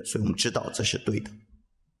对的，所以我们知道这是对的。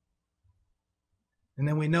 And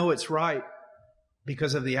then we know it's right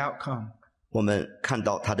because of the outcome. 我们看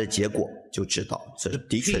到它的结果，就知道这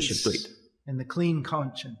的确是对 Peace 的， and the clean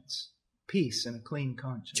conscience. Peace and a clean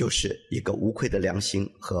conscience. 就是一个无愧的良心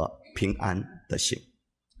和平安的心。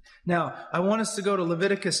 Now, I want us to go to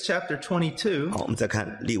Leviticus chapter 22, 好，我们再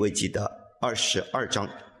看利未记的22章，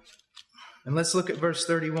 and let's look at verse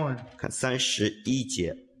 31. 看31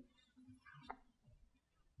节。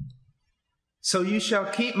 So you shall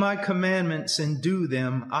keep my commandments and do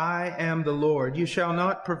them. I am the Lord. You shall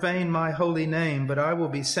not profane my holy name, but I will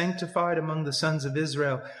be sanctified among the sons of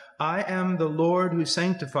Israel. I am the Lord who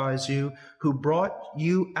sanctifies you, who brought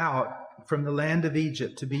you out from the land of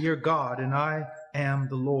Egypt to be your God, and I am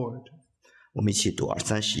the Lord. 我们一起读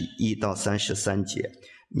31到33节。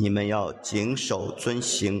你们要谨守遵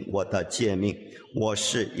行我的诫命，我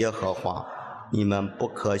是耶和华。你们不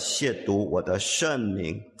可亵渎我的圣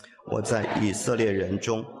名。我在以色列人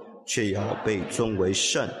中却要被尊为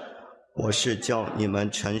圣。我是叫你们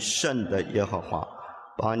成圣的耶和华，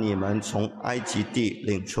把你们从埃及地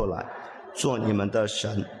领出来，做你们的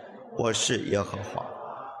神。我是耶和华。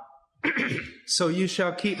So you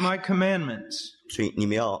shall keep my commandments. 所以你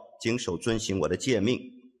们要谨守遵行我的诫命，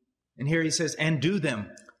 And here he says, and do them.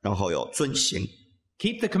 然后要遵行。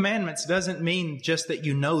 Keep the commandments doesn't mean just that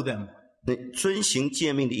you know them. 你遵行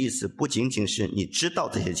诫命的意思不仅仅是你知道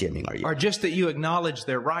这些诫命而已， or just that you acknowledge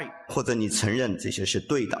they're right, 或者你承认这些是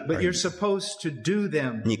对的 but 而已， you're supposed to do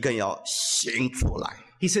them. 你更要行出来。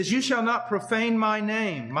 He says, you shall not profane my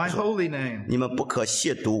name, my holy name. 你们不可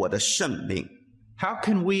亵渎我的圣名。 How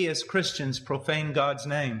can we as Christians profane God's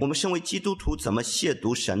name? 我们身为基督徒怎么亵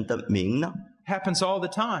渎神的名呢？ Happens all the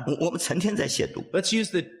time. 我们成天在亵渎。 Let's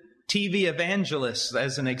use the TV evangelists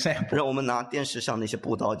as an example. 让我们拿电视上那些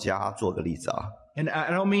布道家做个例子啊。 And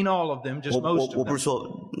I don't mean all of them, just 我 most 不 of 是 them.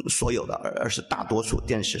 说所有的，而是大多数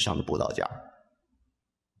电视上的布道家，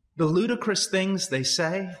 The ludicrous things they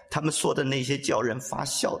say, 他们说的那些叫人发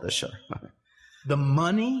笑的事儿， the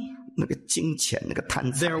money, 那个金钱，那个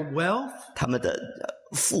贪财， their wealth 他们的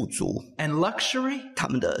富足， and luxury, 他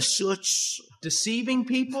们的奢侈， deceiving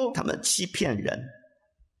people. 他们欺骗人。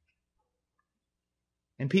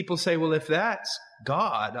 And people say, well, if that's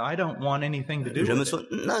God, I don't want anything to do 人们 with it. 说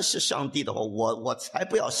那是上帝的话，我才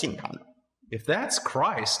不要信他呢。 If that's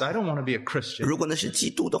Christ, I don't want to be a Christian. 如果那是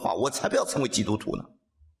基督的话，我才不要成为基督徒呢。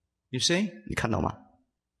 You see? 你看到吗？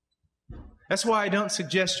 That's why I don't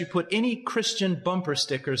suggest you put any Christian bumper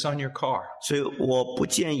stickers on your car. 所以我不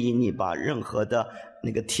建议你把任何的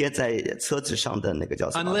那个贴在车子上的那个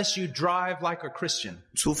叫什么， Unless you drive like a Christian.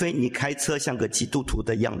 除非你开车像个基督徒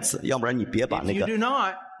的样子，要不然你别把 If 那 you 个 do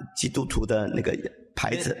not, 基督徒的那个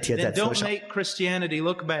牌子贴在 then 车 don't 上。 make Christianity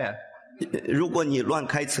look bad. 如果你乱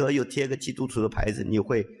开车又贴个基督徒的牌子，你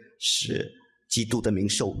会使基督的名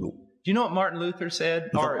受辱。 Do you know what Martin Luther said?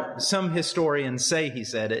 Or some historians say he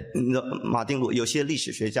said it. 你知道马丁路有些历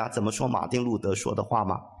史学家怎么说马丁路德说的话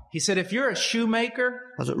吗？ He said, if you're a shoemaker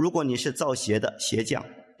他说，如果你是造鞋的鞋匠，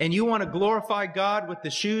 and you want to glorify God with the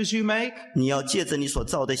shoes you make, 你要借着你所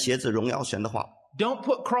造的鞋子荣耀神的话， don't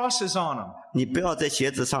put crosses on them. 你不要在鞋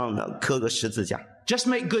子上呢刻个十字架， Just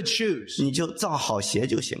make good shoes. 你就造好鞋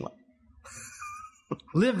就行了，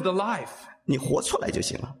 Live the life. 你活出来就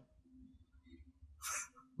行了，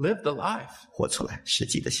 Live the life. 活出来，实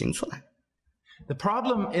际的行出来。 The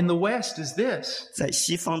problem in the West is this, 在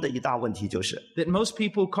西方的一大问题就是， that most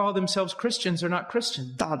people who call themselves Christians are not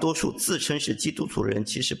Christians. 大多数自称是基督徒的人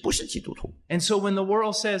其实不是基督徒。 And so when the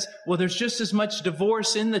world says, well, there's just as much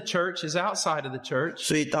divorce in the church as outside of the church,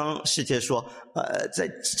 所以当世界说，在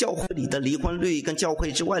教会里的离婚率跟教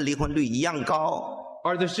会之外离婚率一样高，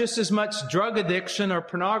 or there's just as much drug addiction or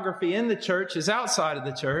pornography in the church as outside of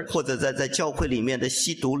the church, 或者在教会里面的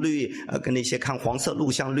吸毒率，跟那些看黄色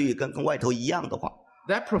录像率跟外头一样的话，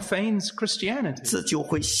 that profanes Christianity, 这就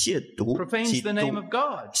会亵渎 profanes 基 the 督， name of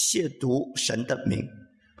God. 亵渎神的名。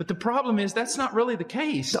 But the problem is that's not really the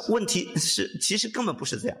case. 但问题是，其实根本不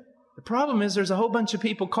是这样。 The problem is there's a whole bunch of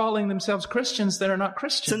people calling themselves Christians that are not 真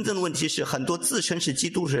Christians. 正的问题是，很多自称是基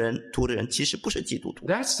督徒的人，其实不是基督徒，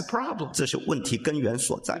 That's the problem. 这是问题根源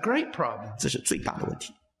所 A 在， great problem. 这是最大的问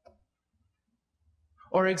题。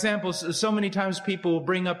 Or examples, so many times people will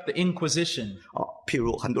bring up the Inquisition. 譬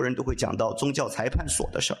如很多人都会讲到宗教裁判所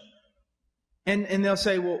的事儿。 And they'll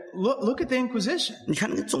say, well, look at the Inquisition. 你看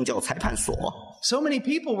那个宗教裁判所， So many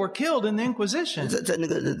people were killed in the Inquisition. 在那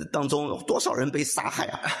个当中，多少人被杀害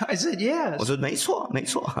啊？ I said, yes. 我说没错，没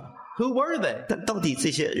错。 Who were they? 但到底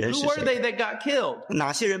这些人 Who 是 were 谁？ they that got killed?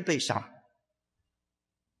 哪些人被杀？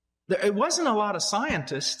 It wasn't a lot of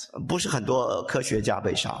scientists. 不是很多科学家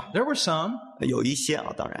被杀， There were some. 有一些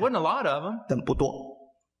啊，当然， Wasn't a lot of them. 但不多。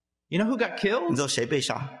 You know who got 你 killed? 知道谁被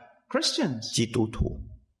杀？ Christians. 基督徒。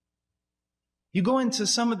 You go into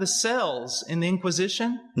some of the cells in the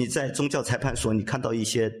Inquisition, 你在宗教裁判所，你看到一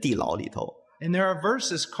些地牢里头， and there are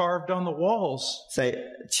verses carved on the walls 在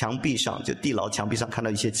墙壁上，就地牢墙壁上看到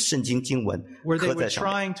一些圣经经文 where they 刻 were 在上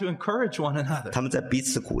面， trying to encourage one another. 他们在彼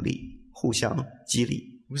此鼓励，互相激励。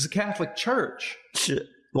 It was the Catholic Church, 是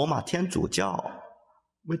罗马天主教，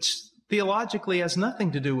 which theologically has nothing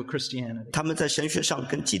to do with Christianity, 他们在神学上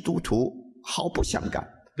跟基督徒毫不相干，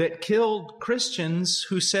 that killed Christians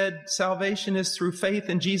who said salvation is through faith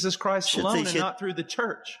in Jesus Christ 是 alone 这 and 些 not through the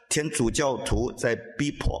church. 天主教徒在逼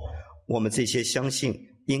迫我们这些相信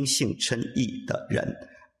因信称义的人，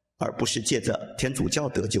而不是借着天主教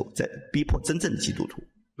得救，在逼迫真正的基督徒。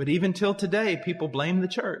 But even till today, people blame the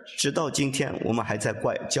church, 直到今天，我们还在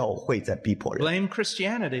怪教会在逼迫人， blame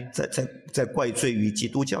Christianity, 在怪罪于基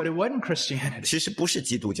督教 but。it wasn't Christianity. 其实不是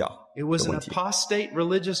基督教 It was 的 an 问题， apostate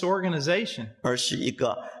religious organization 而是一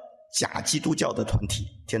个假基督教的团体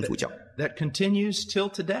——天主教。 that continues till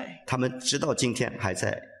today. 他们直到今天还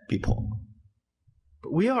在逼迫。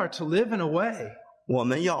 But we are to live in a way 我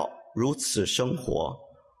们要如此生活，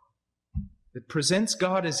 that presents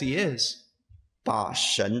God as He is, 把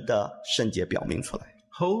神的圣洁表明出来。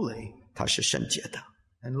 holy 他是圣洁的，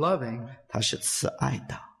 and loving 他是慈爱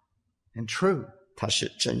的， and true. 它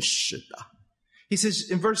是真实的。He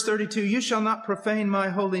says in verse 32, You shall not profane my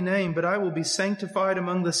holy name, but I will be sanctified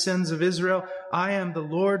among the sons of Israel. I am the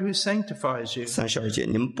Lord who sanctifies you. 32节，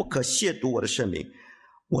你们不可亵渎我的圣名，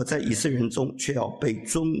我在以色列人中却要被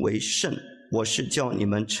尊为圣，我是叫你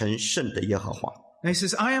们成圣的耶和华。And he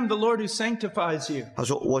says, I am the Lord who sanctifies you. 他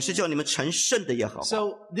说我是叫你们成圣的耶和华。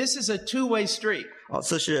 So this is a two-way street.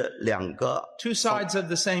 这是两个 Two sides of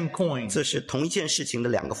the same coin. 这是同一件事情的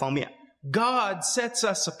两个方面。 God sets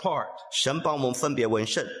us apart. 神把我们分别为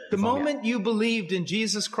圣。 The moment you believed in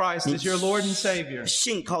Jesus Christ as your Lord and Savior,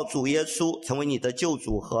 信靠主耶稣成为你的救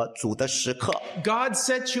主和主的时刻， God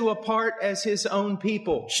sets you apart as His own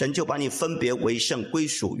people. 神就把你分别为圣，归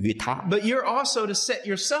属于他。 But you're also to set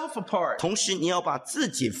yourself apart 同时你要把自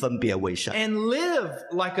己分别为圣， and live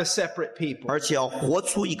like a separate people 而且要活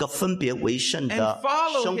出一个分别为圣 and 的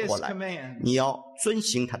follow 生 His 活来。 commands. 你要遵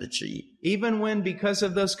行他的旨意， Even when because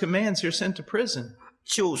of those commands you're sent to prison.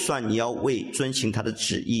 就算你要为遵行他的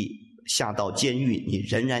旨意下到监狱，你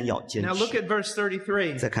仍然要坚 Now look 持。 at verse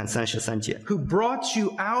 33. 再看33节， Who brought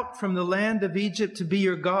you out from the land of Egypt to be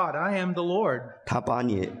your God? I am the Lord. 他把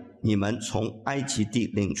你们从埃及地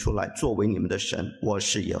领出来，作为你们的神，我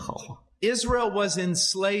是耶和华。 Israel was in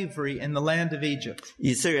slavery in the land of Egypt.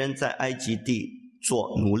 以色列人在埃及地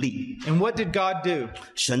做奴隶， And what did God do?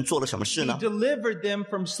 神做了什么事 He 呢？ delivered them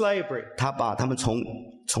from slavery. 他把他们从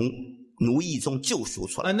奴役中救赎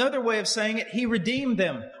出来。 Another way of saying it, He redeemed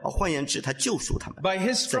them 换言之，他救赎他们， by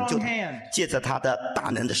His 拯救 strong 他们 hand. 借着他的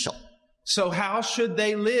大能的手。 So how should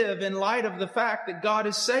they live in light of the fact that God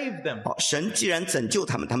has saved them? 神既然拯救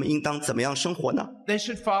他们，他们应当怎么样生活呢？ They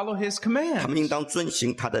should follow His 他们应 commands. 当遵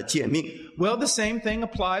行他的诫命。 Well, the same thing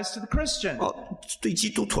applies to the Christian. 对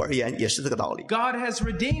基督徒而言也是这个道理。 God has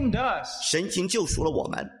redeemed us 神已经救赎了我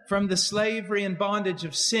们， from the slavery and bondage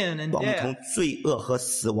of sin and 把我们从 death, 罪恶和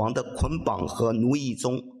死亡的捆绑和奴役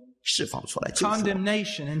中释放出来，救赎我们，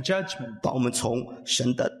 condemnation and judgment. 把我们从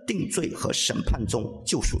神的定罪和审判中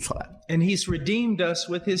救赎出来。 And He's redeemed us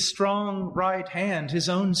with His strong right hand, His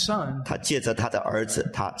own Son. 他借着他的儿子，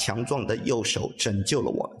他强壮的右手拯救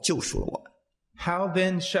了我们，救赎了我们。 How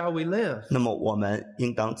then shall we live? 那么我们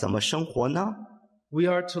应当怎么生活呢？ We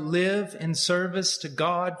are to live in service to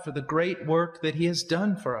God for the great work that He has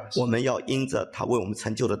done for us. 我们要因着他为我们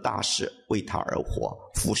成就的大事，为他而活，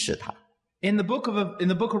服侍他。In the book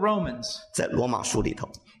of Romans, 在罗马书里头，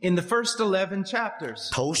 in the first 11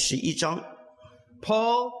 chapters, 头11章，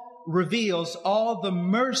 Paul reveals all the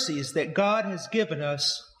mercies that God has given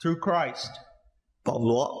us through Christ. 保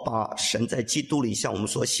罗把神在基督里向我们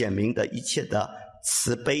所显明的一切的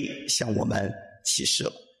慈悲向我们启示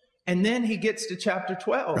了。 And then he gets to chapter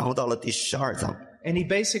 12, 然后到了第12章， and he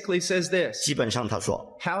basically says this, 基本上他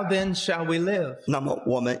说， How then shall we live 那么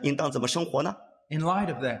我们应当怎么生活呢？ in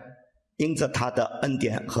light of that? 因着他的恩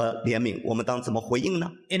典和怜悯，我们当怎么回应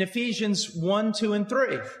呢？ In Ephesians 1, 2, and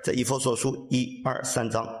 3, 在以弗所书1、2、3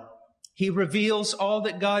章， he reveals all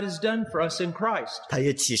that God has done for us in Christ. 他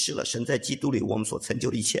也启示了神在基督里我们所成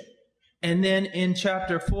就的一切。 And then in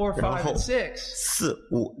chapter 4, 5, 然后 and 6, 4、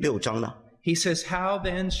5、6章呢， he says, How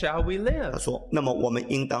then shall we 他 live? 说，那么我们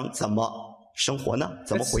应当怎么生活呢？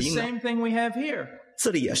怎么 It's 回 the 应呢？ same thing we have here. 这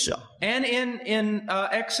里也是啊， And in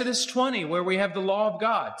Exodus 20, where we have the law of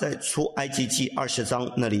God, 在出埃及记20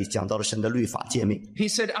章那里讲到了神的律法诫命。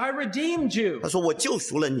 he said, I redeemed you 他说，我救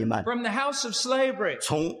赎了你们， from the house of slavery.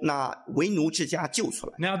 从那为奴之家救出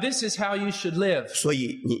来。 Now this is how you should live. 所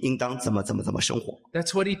以你应当怎么生活。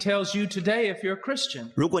 That's what he tells you today if you're a Christian.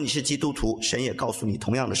 如果你是基督徒，神也告诉你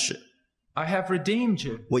同样的事， I have redeemed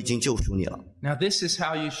you. 我已经救赎你了， Now this is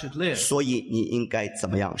how you should live. 所以你应该怎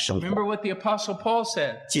么样生活。 Remember what the Apostle Paul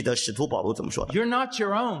said. 记得使徒保罗怎么说的？ You're not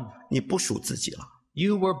your own. 你不属自己了，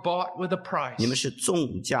 You were bought with a price. 你们是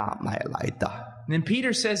重价买来的。 And then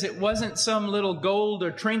Peter says it wasn't some little gold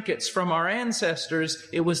or trinkets from our ancestors.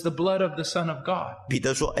 It was the blood of the Son of God. 彼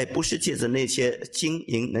得说，不是借着那些金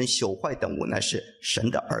银能朽坏等物，乃是神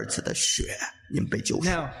的儿子的血，你们被救赎。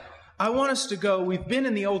 Now, I want us to go, we've been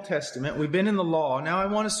in the Old Testament, we've been in the law. Now I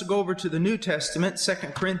want us to go over to the New Testament,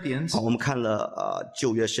 2 Corinthians. 好，我们看了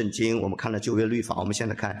旧约圣经，我们看了旧约律法，我们现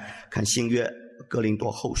在看新约哥林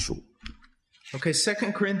多后书 Okay,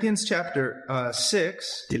 2 Corinthians chapter 6,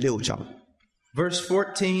 第6章 verse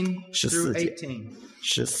 14 through 14节 18.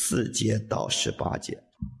 14节到18节。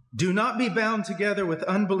 Do not be bound together with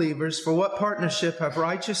unbelievers, for what partnership have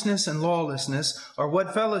righteousness and lawlessness, or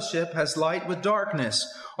what fellowship has light with darkness,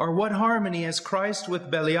 or what harmony has Christ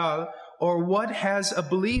with Belial, Or what has a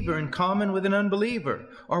believer in common with an unbeliever?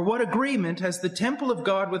 Or what agreement has the temple of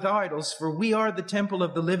God with idols? For we are the temple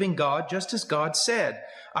of the living God, just as God said,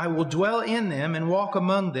 I will dwell in them and walk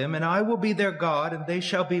among them, and I will be their God, and they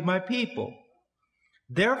shall be my people.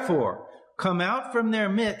 Therefore, come out from their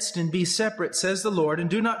midst and be separate, says the Lord, and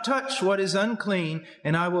do not touch what is unclean,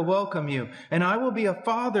 and I will welcome you. And I will be a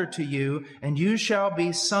father to you, and you shall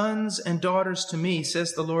be sons and daughters to me,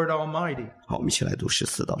 says the Lord Almighty. 好，我们一起来读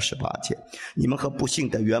14到18节。你们和不信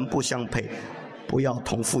的原不相配，不要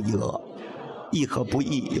同父一轭。义和不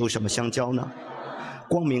义有什么相交呢？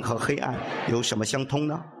光明和黑暗有什么相通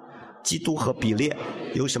呢？基督和比列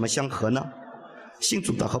有什么相合呢？信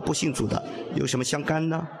主的和不信主的有什么相干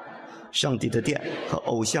呢？上帝的殿和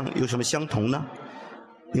偶像有什么相同呢？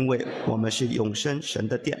因为我们是永生神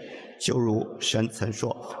的殿，就如神曾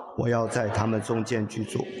说，我要在他们中间居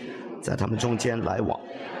住，在他们中间来往，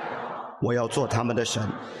我要做他们的神，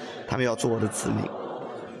他们要做我的子民。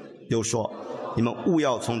又说，你们务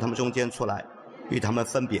要从他们中间出来，与他们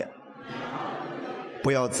分别，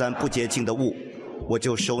不要沾不洁净的物，我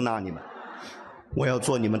就收纳你们。我要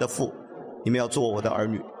做你们的父，你们要做我的儿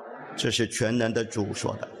女，这是全能的主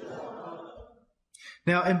说的。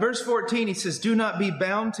Now, in verse 14, he says, do not be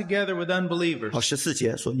bound together with unbelievers. 14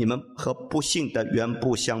节说，你们和不信的原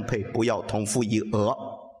不相配，不要同父一轭。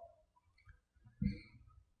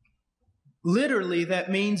Literally, that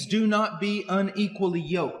means do not be unequally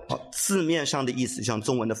yoked. 字面上的意思像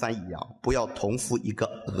中文的翻译一样，不要同父一个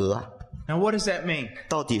轭。Now, what does that mean?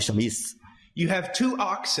 到底什么意思？ You have two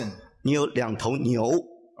oxen. 你有2头牛。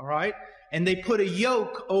All right? And they put a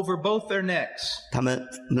yoke over both their necks. 他们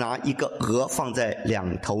拿一个轭放在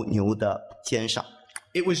2头牛的肩上。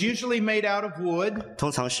It was usually made out of wood. 通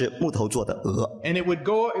常是木头做的轭。And it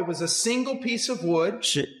was a single piece of wood.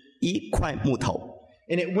 是一块木头。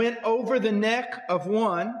And it went over the neck of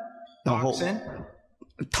one oxen. 然后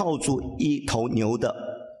套住一头牛的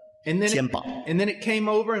肩膀。And then it came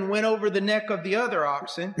over and went over the neck of the other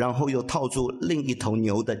oxen. 然后又套住另一头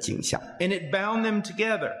牛的颈项。And it bound them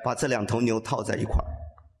together. 把这2头牛套在一块。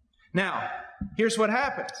Now, here's what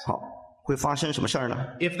happens. 好，会发生什么事儿呢？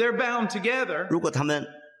 If they're bound together, 如果他们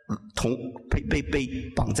被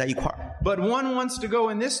绑在一块儿。But one wants to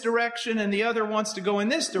go in this direction and the other wants to go in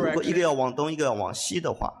this direction. 如果一个要往东，一个要往西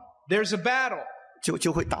的话， There's a battle.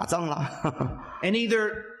 就会打仗了。And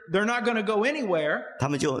either they're not going to go anywhere, 他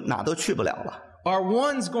们就哪都去不了了。or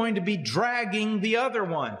one's going to be dragging the other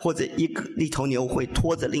one. 或者一头牛会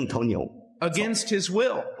拖着另一头牛。Against his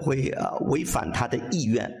will. 会违反他的意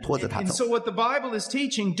愿，拖着他 And 走。 so what the Bible is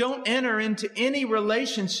teaching, don't enter into any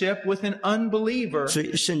relationship with an unbeliever. 所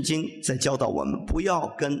以圣经在教导我们，不要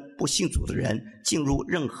跟不信主的人进入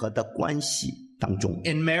任何的关系当中。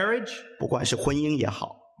In marriage, 不管是婚姻也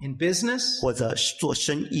好， in business, 或者是做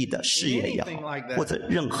生意的事业也好， anything like that. 或者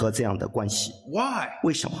任何这样的关系。 Why?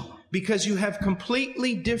 为什么？ Because you have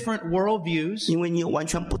completely different worldviews. 因为你有完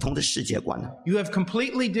全不同的世界观， You have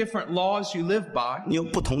completely different laws you live by. 你有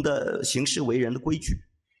不同的行事为人的规矩。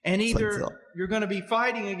 And either you're going to be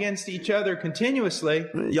fighting against each other continuously,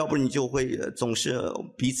 要不你就会总是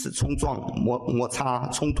彼此冲撞、摩擦、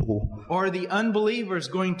冲突。 or the unbeliever is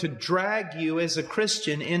going to drag you as a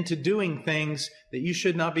Christian into doing things that you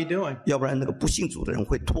should not be doing. 要不然那个不信主的人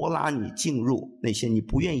会拖拉你进入那些你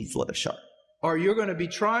不愿意做的事儿。 Or you're going to be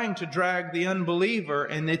trying to drag the unbeliever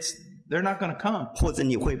and they're not going to come. 或者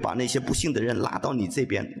你会把那些不信的人拉到你这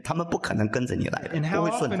边，他们不可能跟着你来的， And 不 how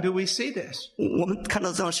会顺 often 的。 do we see this? 我们看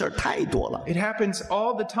到这样的事儿太多了， It happens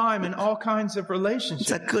all the time in all kinds of 在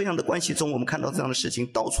relationships. 各样的关系中，我们看到这样的事情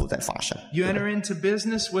到处在发生。 You enter into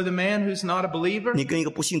business with a man who's not a believer, 你跟一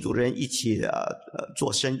个不信主的人一起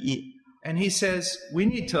做生意， and he says, we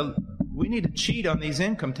need to cheat on these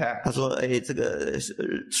income tax. 他说：“哎，这个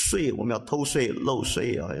税我们要偷税、漏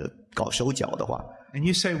税啊，搞手脚的话， And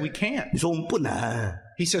you say, we can't. 你说我们不能。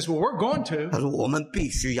 He says, well, we're going to. 他说我们必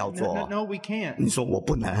须要做。 No, we can't. 你说我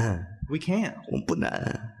不能， We can't. 我们不能。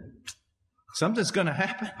 Something's going to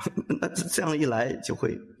happen. 那这样一来就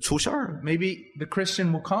会出事儿。 Maybe the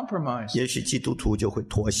Christian will compromise. 也许基督徒就会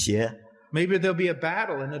妥协， Maybe there'll be a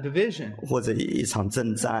battle and a division. 或者一场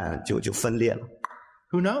征战就分裂了，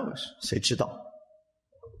 Who knows? 谁知道？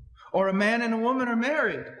 Or a man and a woman are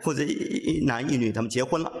married. 或者一男一女他们结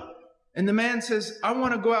婚了， And the man says, I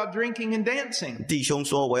want to go out drinking and dancing. 弟兄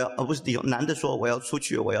说我要，不是弟兄，男的说我要出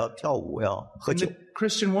去，我要跳舞，我要喝 And 酒。 the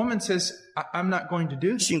Christian woman says, I'm not going to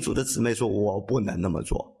do this. 信主的姊妹说我不能那么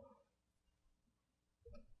做。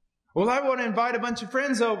 Well, I want to invite a bunch of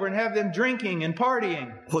friends over and have them drinking and partying.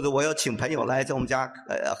 或者我要请朋友来在我们家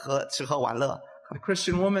吃喝玩乐。 The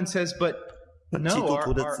Christian woman says, but No, 基督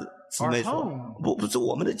徒的 our 姊妹说 home 不是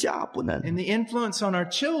我们的家不能， and the influence on our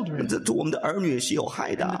children 这我们的儿女是有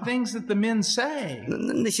害的 and the things that the men say.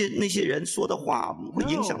 那些人说的话会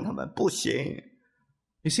影响他们，不行。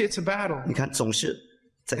 You see, it's a battle. 你看总是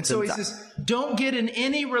在 And so 挣 he 扎。 says, don't get in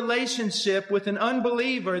any relationship with an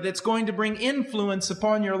unbeliever that's going to bring influence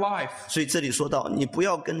upon your life. 所以这里说到，你不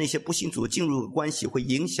要跟那些不信主进入关系，会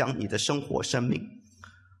影响你的生活生命。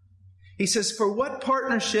 He says, for what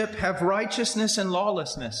partnership have righteousness and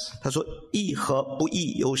lawlessness? 他说，义和不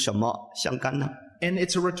义有什么相干呢？ And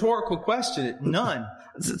it's a rhetorical question. None.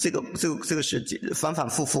 这个是反反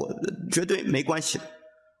复复，绝对没关系的。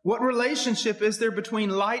 What relationship is there between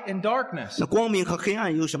light and darkness? 那光明和黑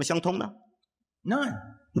暗有什么相通呢？ None.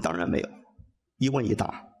 当然没有，一问一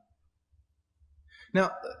答。 Now,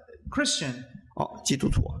 Christian, 基督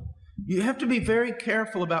徒， you have to be very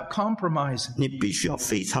careful about compromising. 你必须要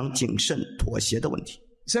非常谨慎妥协的问题。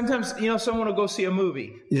 Sometimes, someone will go see a movie.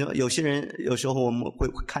 你说有些人有时候我们会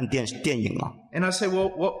看电影嘛， And I say, well,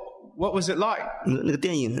 what was it like? 那个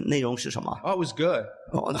电影内容是什么？ Oh, it was good.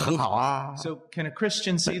 那很好啊。 So can a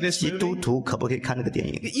Christian see this 基督 movie? 徒可不可以看那个电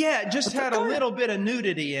影？ Yeah, it just had a little bit of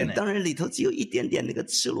nudity in it. 当然里头只有一点点那个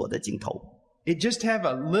赤裸的镜头， It just have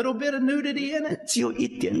a little bit of nudity in it? 只有一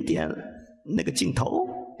点点那个镜头，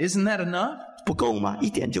 Isn't that enough? 不够吗？一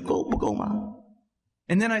点就够不够吗？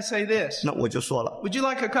 And then I say this. 那我就说了， Would you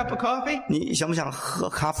like a cup of coffee? 你想不想喝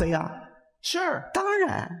咖啡啊？ Sure. 当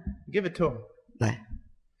然， Give it to him. 来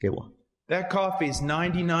给我。 That coffee is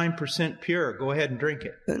 99% pure. Go ahead and drink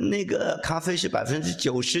it. 那个咖啡是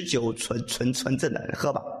99%纯正的，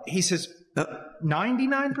喝吧。 He says,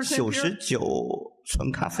 99% pure? 99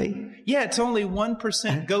纯咖啡， Yeah, it's only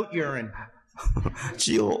 1% goat urine.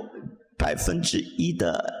 只有1%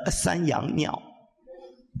的山羊尿。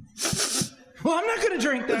 Well, I'm not going to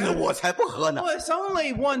drink that. 我才不喝呢！ Well, it's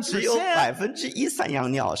only 只有 1%. 1%山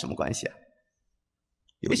羊尿什么关系啊？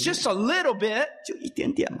 It's just a little bit. 就一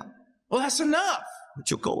点点嘛， Well, that's enough.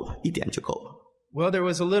 就够了，一点就够了。 Well, there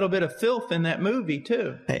was a little bit of filth in that movie,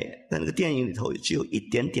 too. 在那个电影里头只有一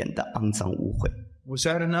点点的肮脏污秽， Was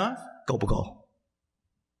that enough? 够不够？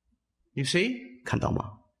 You see? 看到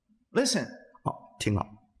吗？ Listen, 听好，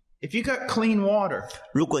 if you got clean water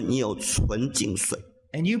如果你有纯净水，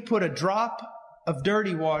 and you put a drop of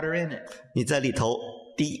dirty water in it, 你在里头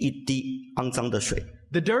滴一滴肮脏的水，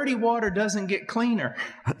 the dirty water doesn't get cleaner.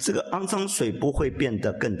 这个肮脏水不会变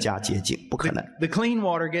得更加洁净，不可能， The clean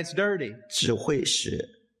water gets dirty. 只会使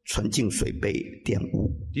纯净水被玷污。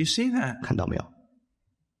 Do you see that? 看到没有？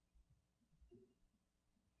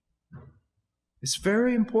 It's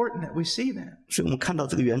very important that we see that. 所以我们看到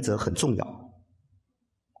这个原则很重要。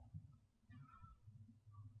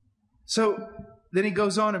 So then he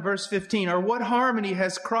goes on in verse 15, or what harmony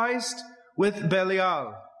has Christ with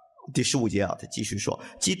Belial? 第15节他继续说，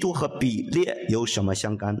基督和比列有什么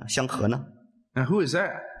相干呢？相合呢？ Now, who is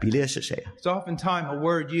that? 比列是谁啊？ It's oftentimes a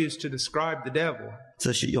word used to describe the devil.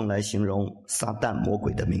 这是用来形容撒旦魔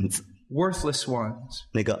鬼的名字， Worthless ones.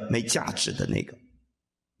 那个没价值的那个，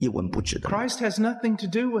一文不值的那个。 Christ has nothing to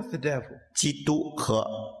do with the devil. 基督和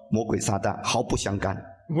魔鬼撒旦毫不相干，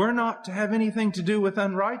 We're not to have anything to do with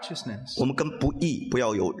unrighteousness. 我们跟不义不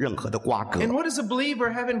要有任何的瓜葛。 And what does a believer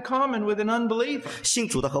have in common with an unbeliever? 信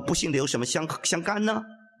主的和不信的有什么相干呢？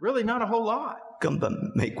 Really not a whole lot. 根本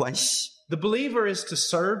没关系。 The believer is to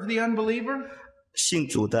serve the unbeliever. 信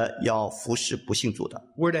主的要服侍不信主的，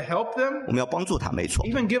 We're to help them, 我们要帮助他，没错，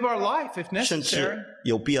 even give our life if 甚 necessary. 至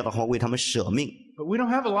有必要的话为他们舍命。 But we don't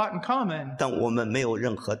have a lot in common. 但我们没有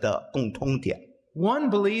任何的共通点。 One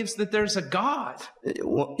believes that there's a God.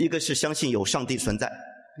 一个是相信有上帝存在，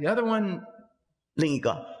 The other one 另一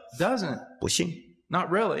个 doesn't. 不信， Not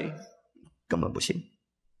really. 根本不信。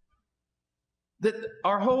 That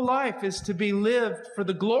our whole life is to be lived for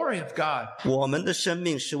the glory of God. 我们的生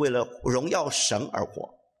命是为了荣耀神而活，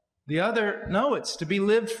 The other, no, it's to be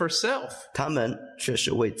lived for self. 他们却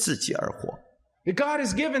是为自己而活。 That God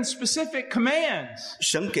has given specific commands.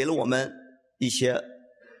 神给了我们一些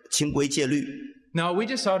清规戒律， No, we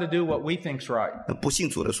just ought to do what we think's right. 不信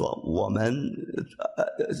主的说，我们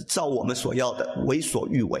照我们所要的为所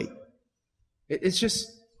欲为， It's just,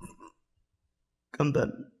 根本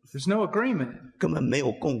there's no agreement. 根本没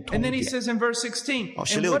有共同 And then he 点。 says in verse 16, Oh,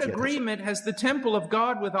 and what 16节， agreement has the temple of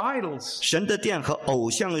God with idols? 神的殿和偶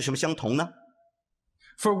像有什么相同呢？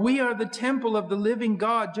 For we are the temple of the living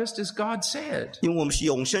God, just as God said. 因为我们是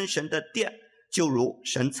永生神的殿，就如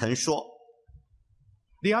神曾说。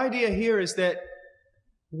 The idea here is that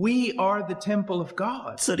we are the temple of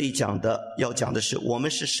God. 这里要讲的是，我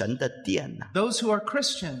们是神的殿呐、 Those who are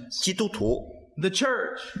Christians, 基督徒、 the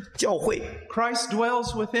church, 教会， Christ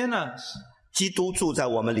dwells within us. 基督住在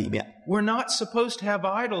我们里面， We're not supposed to have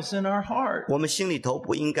idols in our heart. 我们心里头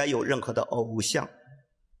不应该有任何的偶像。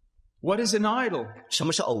 What is an idol? 什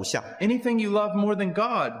么是偶像？ Anything you love more than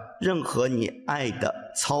God. 任何你爱的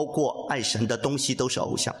超过爱神的东西都是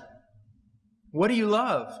偶像。 What do you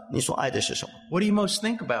love? 你所爱的是什么？ What do you most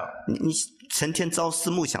think about? 你成天朝思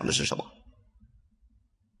暮想的是什么？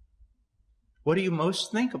 What do you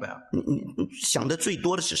most think about? 你想的最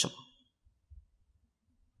多的是什么？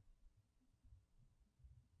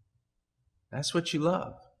 That's what you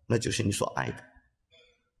love. 那就是你所爱的。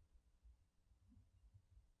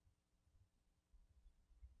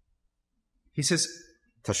He says,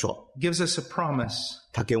 他说 gives us a promise.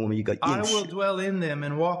 他给我们一个 I 应 will 许， dwell in them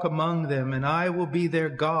and walk among them, and I will be their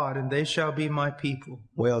God, and they shall be my people.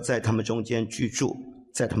 我要在他们中间居住，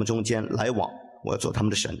在他们中间来往，我要做他们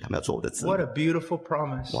的神，他们要做我的子民。 What a beautiful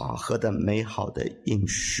promise. 哇，何等美好的应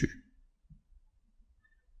许！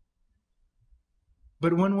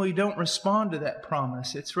 But when we don't respond to that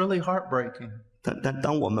promise, it's really heartbreaking. 但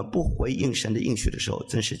当我们不回应神的应许的时候，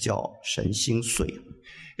真是叫神心碎。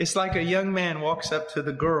 It's like a young man walks up to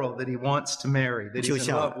the girl that he wants to marry, that 就 he's in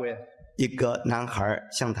像 love with, 一个男孩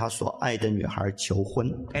向他所爱的女孩求婚，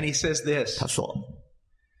 and he says this, 他说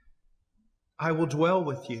I will dwell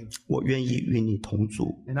with you, 我愿意与你同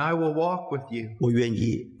住， and I will walk with you, 我愿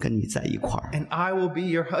意跟你在一块儿， and I will be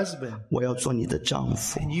your husband, 我要做你的丈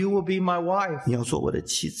夫， and you will be my wife. 你要做我的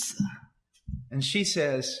妻子。 And she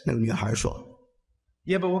says, 那个女孩说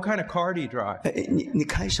yeah, but what kind of car do you drive? 你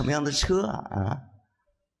开什么样的车啊？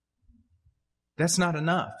 That's not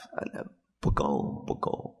enough. 不够不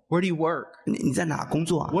够， Where do you work? 你在哪工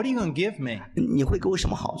作啊？ What are you going to give me? 你会给我什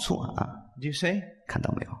么好处啊？ Do you see? 看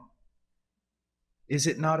到没有？ Is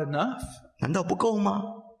it not enough 难道不够吗？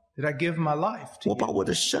 that I give my life to 我 you? 把我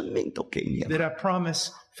的生命都给你了， That I promise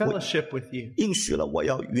fellowship with you? 应许了我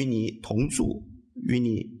要与你同住，与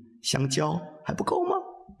你相交，还不够吗？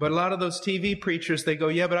 But a lot of those TV preachers, they go,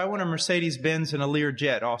 yeah, but I want a Mercedes-Benz and a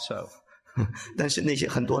Learjet also. 但是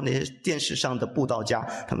很多那些电视上的布道家，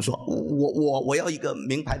他们说我要一个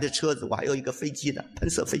名牌的车子，我还要一个飞机的喷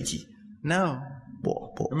射飞机。 No. 不，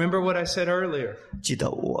 Remember what I said earlier. 记得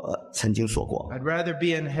我曾经说过， I'd rather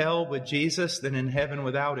be in hell with Jesus than in heaven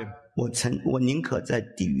without him. 我宁可在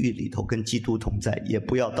地狱里头跟基督同在，也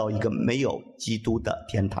不要到一个没有基督的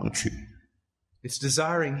天堂去。 It's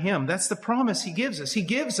desiring him. That's the promise he gives us. He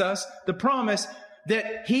gives us the promise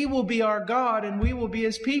that he will be our God and we will be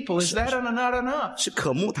his people. Is that not enough? 是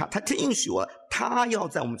渴慕他应许我，他要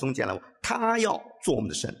在我们中间来，他要做我们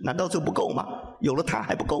的神，难道这不够吗？有了他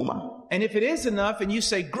还不够吗？ And if it is enough and you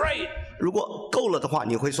say, great, 如果够了的话，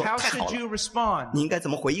你会说 how 太好 should 了， you respond? 你应该怎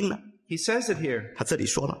么回应呢？ He says it here. 他这里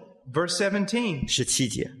说了 Verse 17. 17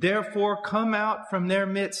节， Therefore come out from their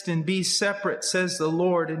midst and be separate, says the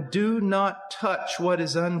Lord, and do not touch what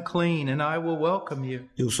is unclean, and I will welcome you.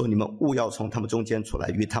 又说你们勿要从他们中间出来，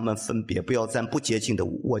与他们分别，不要沾不洁净的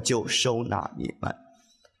物，我就收纳你们。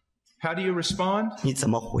 How do you respond? 你怎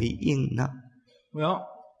么回应呢？ Well,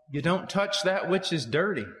 you don't touch that which is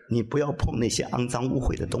dirty. 你不要碰那些肮脏污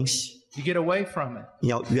秽的东西， You get away from it. 你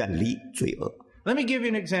要远离罪恶。 Let me give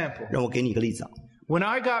you an example. 让我给你一个例子啊， When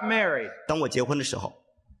I got married, 当我结婚的时候，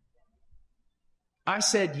 I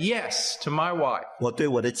said yes to my wife. 我对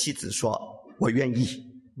我的妻子说，我愿意。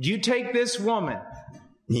 You take this woman.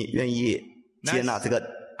 你愿意接纳这个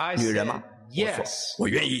女人吗？ I said 我说 yes. 我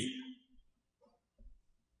愿意。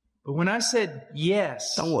 But when I said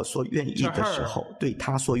yes, 当我说愿意的时候，对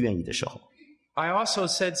她说愿意的时候， I also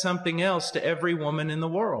said something else to every woman in the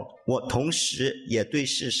world. 我同时也对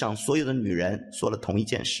世上所有的女人说了同一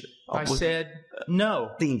件事， I 不 said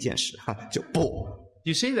no. 另一件事，就不。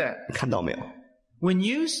 You see that? 你看到没有？ When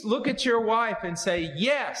you look at your wife and say,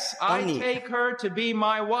 yes, I 当你 take her to be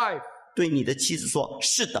my wife, 对你的妻子说：“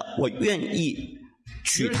是的，我愿意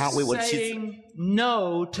娶 you're 她为我的妻子。 saying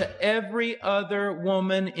no to every other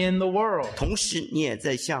woman in the world. ”同时，你也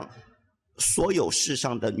在向所有世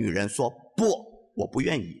上的女人说：“不，我不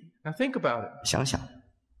愿意。 Now think about it. ”想想，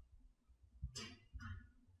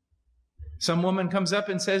 Some woman comes up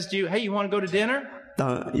and says to you, hey, you want to go to dinner?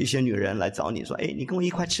 当一些女人来找你说：“哎，你跟我一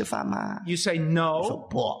块吃饭吗？” You say 你说 no.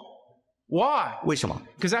 不， Why? 为什么？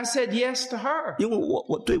 Because I said yes to her. 因为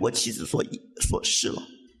我对我妻子说是了，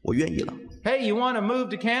我愿意了。 Hey, you want to move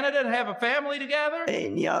to Canada and have a family together? 哎，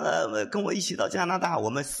你要跟我一起到加拿大，我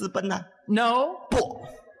们私奔呢？ No. 不，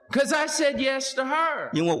 Because I said yes to her.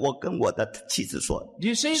 因为我跟我的妻子说 Do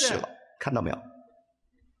you see 是 that? 了，看到没有？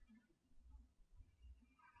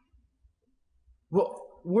 Well,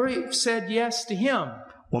 we've said yes to him.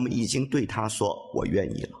 我们已经对他说我愿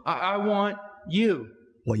意了， I want you.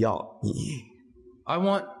 我要你， I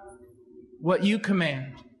want what you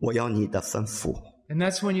command. 我要你的吩咐。 And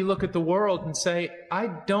that's when you look at the world and say, I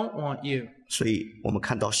don't want you. 所以我们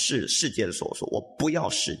看到世界的时候，我说我不要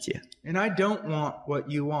世界， And I don't want what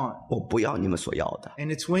you want. 我不要你们所要的。 And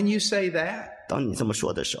it's when you say that 当你这么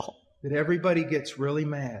说的时候， that everybody gets really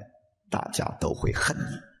mad. 大家都会恨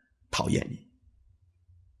你，讨厌你。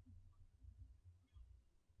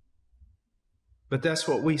 But that's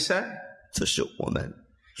what we say. 这是我们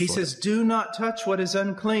He 说的。 says, do not touch what is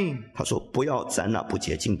unclean. 他说不要沾那不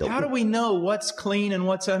洁净的 How do 物。 we know what's clean and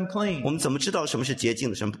what's 我 unclean? 们怎么知道什么是洁净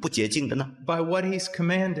的，什么不洁净的呢？ By what he's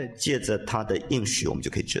commanded. 借着他的应许，我们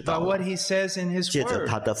就可以知 By 道了 what he says in his 借着 word.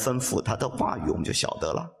 他的吩咐，他的话语，我们就晓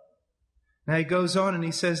得了。 Now he goes on and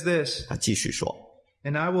he says this, 他继续说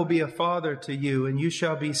and I will be a father to you, and you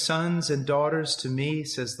shall be sons and daughters to me,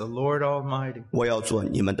 says the Lord Almighty. 我要做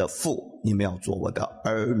你们的父，你们要做我的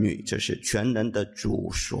儿女，这是全能的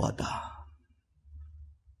主说的。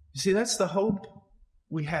 You see, that's the hope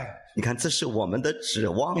we have. 你看，这是我们的指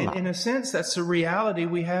望 And 啊。 in a sense, that's the reality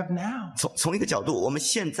we have now. 从一个角度，我们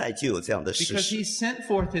现在就有这样的事 Because 实， he sent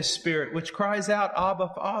forth his spirit, which cries out, Abba,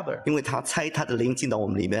 Father. 因为他差他的灵进到我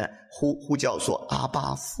们里面，呼叫说阿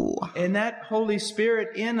爸父啊。 And that Holy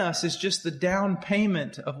Spirit in us is just the down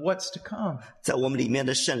payment of what's to come. 在我们里面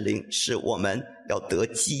的圣灵是我们要得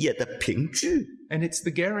基业的凭据， And it's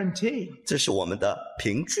the guarantee, 这是我们的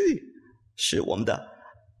凭据，是我们的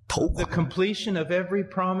头 the 款。 completion of every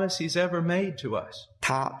promise he's ever made to us.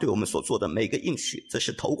 他对我们所做的每个应许，这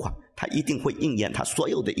是头款，他一定会应验他所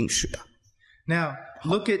有的应许的。 Now,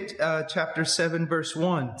 look at chapter 7, verse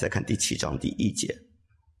 1. 再看第7章第1节，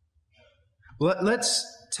 Let's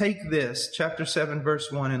take this, chapter 7,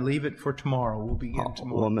 verse 1, and leave it for tomorrow. We'll 好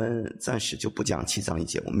begin，我 tomorrow. 们暂时就不讲7章1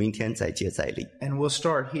节，我们明天再接再厉。 And we'll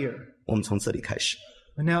start here. 我们从这里开始。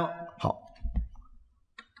 Now, 好，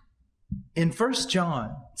 in 1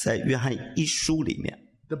 John, 在约翰一书里面，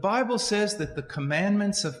 the Bible says that the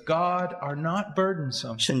commandments of God are not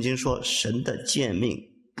burdensome. 圣经说神的诫命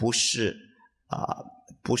不是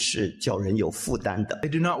不是叫人有负担的，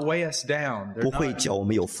 They do not weigh us down. 不会叫我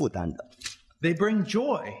们有负担的， They bring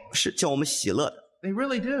joy. 是叫我们喜乐的， They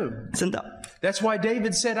really do. 真的。 That's why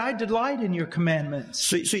David said, I delight in your commandments.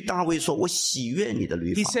 所以大卫说：“我喜悦你的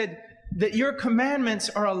律 He 法。” said that your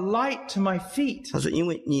commandments are a light to my feet. 他说：“因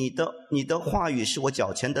为你的话语是我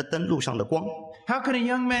脚前的灯，路上的光。 How can a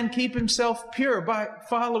young man keep himself pure by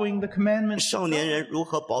following the commandments? 少年人如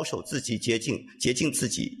何保守自己洁净自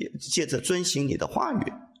己，借着遵行你的话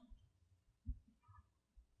语。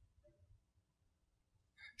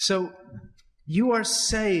 So you are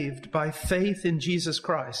saved by faith in Jesus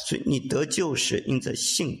Christ. 所以你得救是因着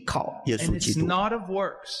信靠耶 And 稣基 it's 督， not of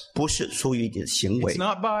works. 不是出于你的行为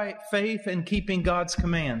It's，not by faith and keeping God's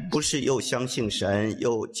commands. 不是又相信神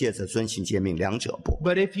又借着遵行诫命，两者不。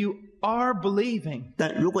 But if you are believing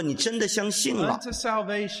但如果你真的相信了， unto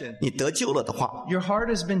salvation, 你得救了的话， your heart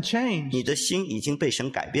has been changed, 你的心已经被神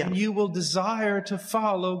改变 and 了， you will desire to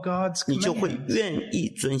follow God's 你就会 commands, 愿意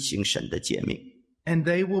遵行神的诫命， and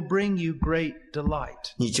they will bring you great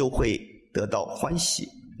delight. 你就会得到欢喜，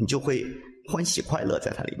你就会欢喜快乐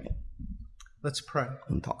在它里面。 Let's pray.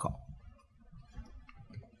 我们祷告。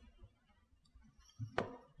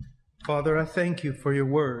 Father, I thank you for your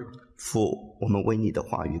word, 父，我们为你的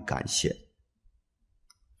话语感谢，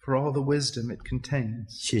 for all the wisdom it contains.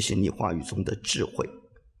 谢谢你话语中的智慧。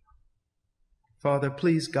 Father,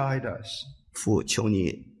 please guide us, 父，求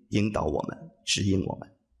你引导我们，指引我们，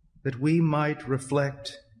 that we might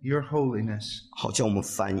reflect your holiness, 好叫我们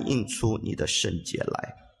反映出你的圣洁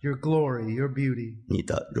来， your glory, your beauty, 你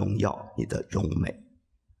的荣耀，你的荣美，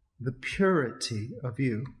 the purity of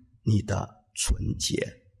you. 你的纯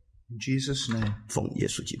洁。 In Jesus' name, 奉耶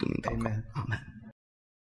稣基督名祷告 Amen. 阿门。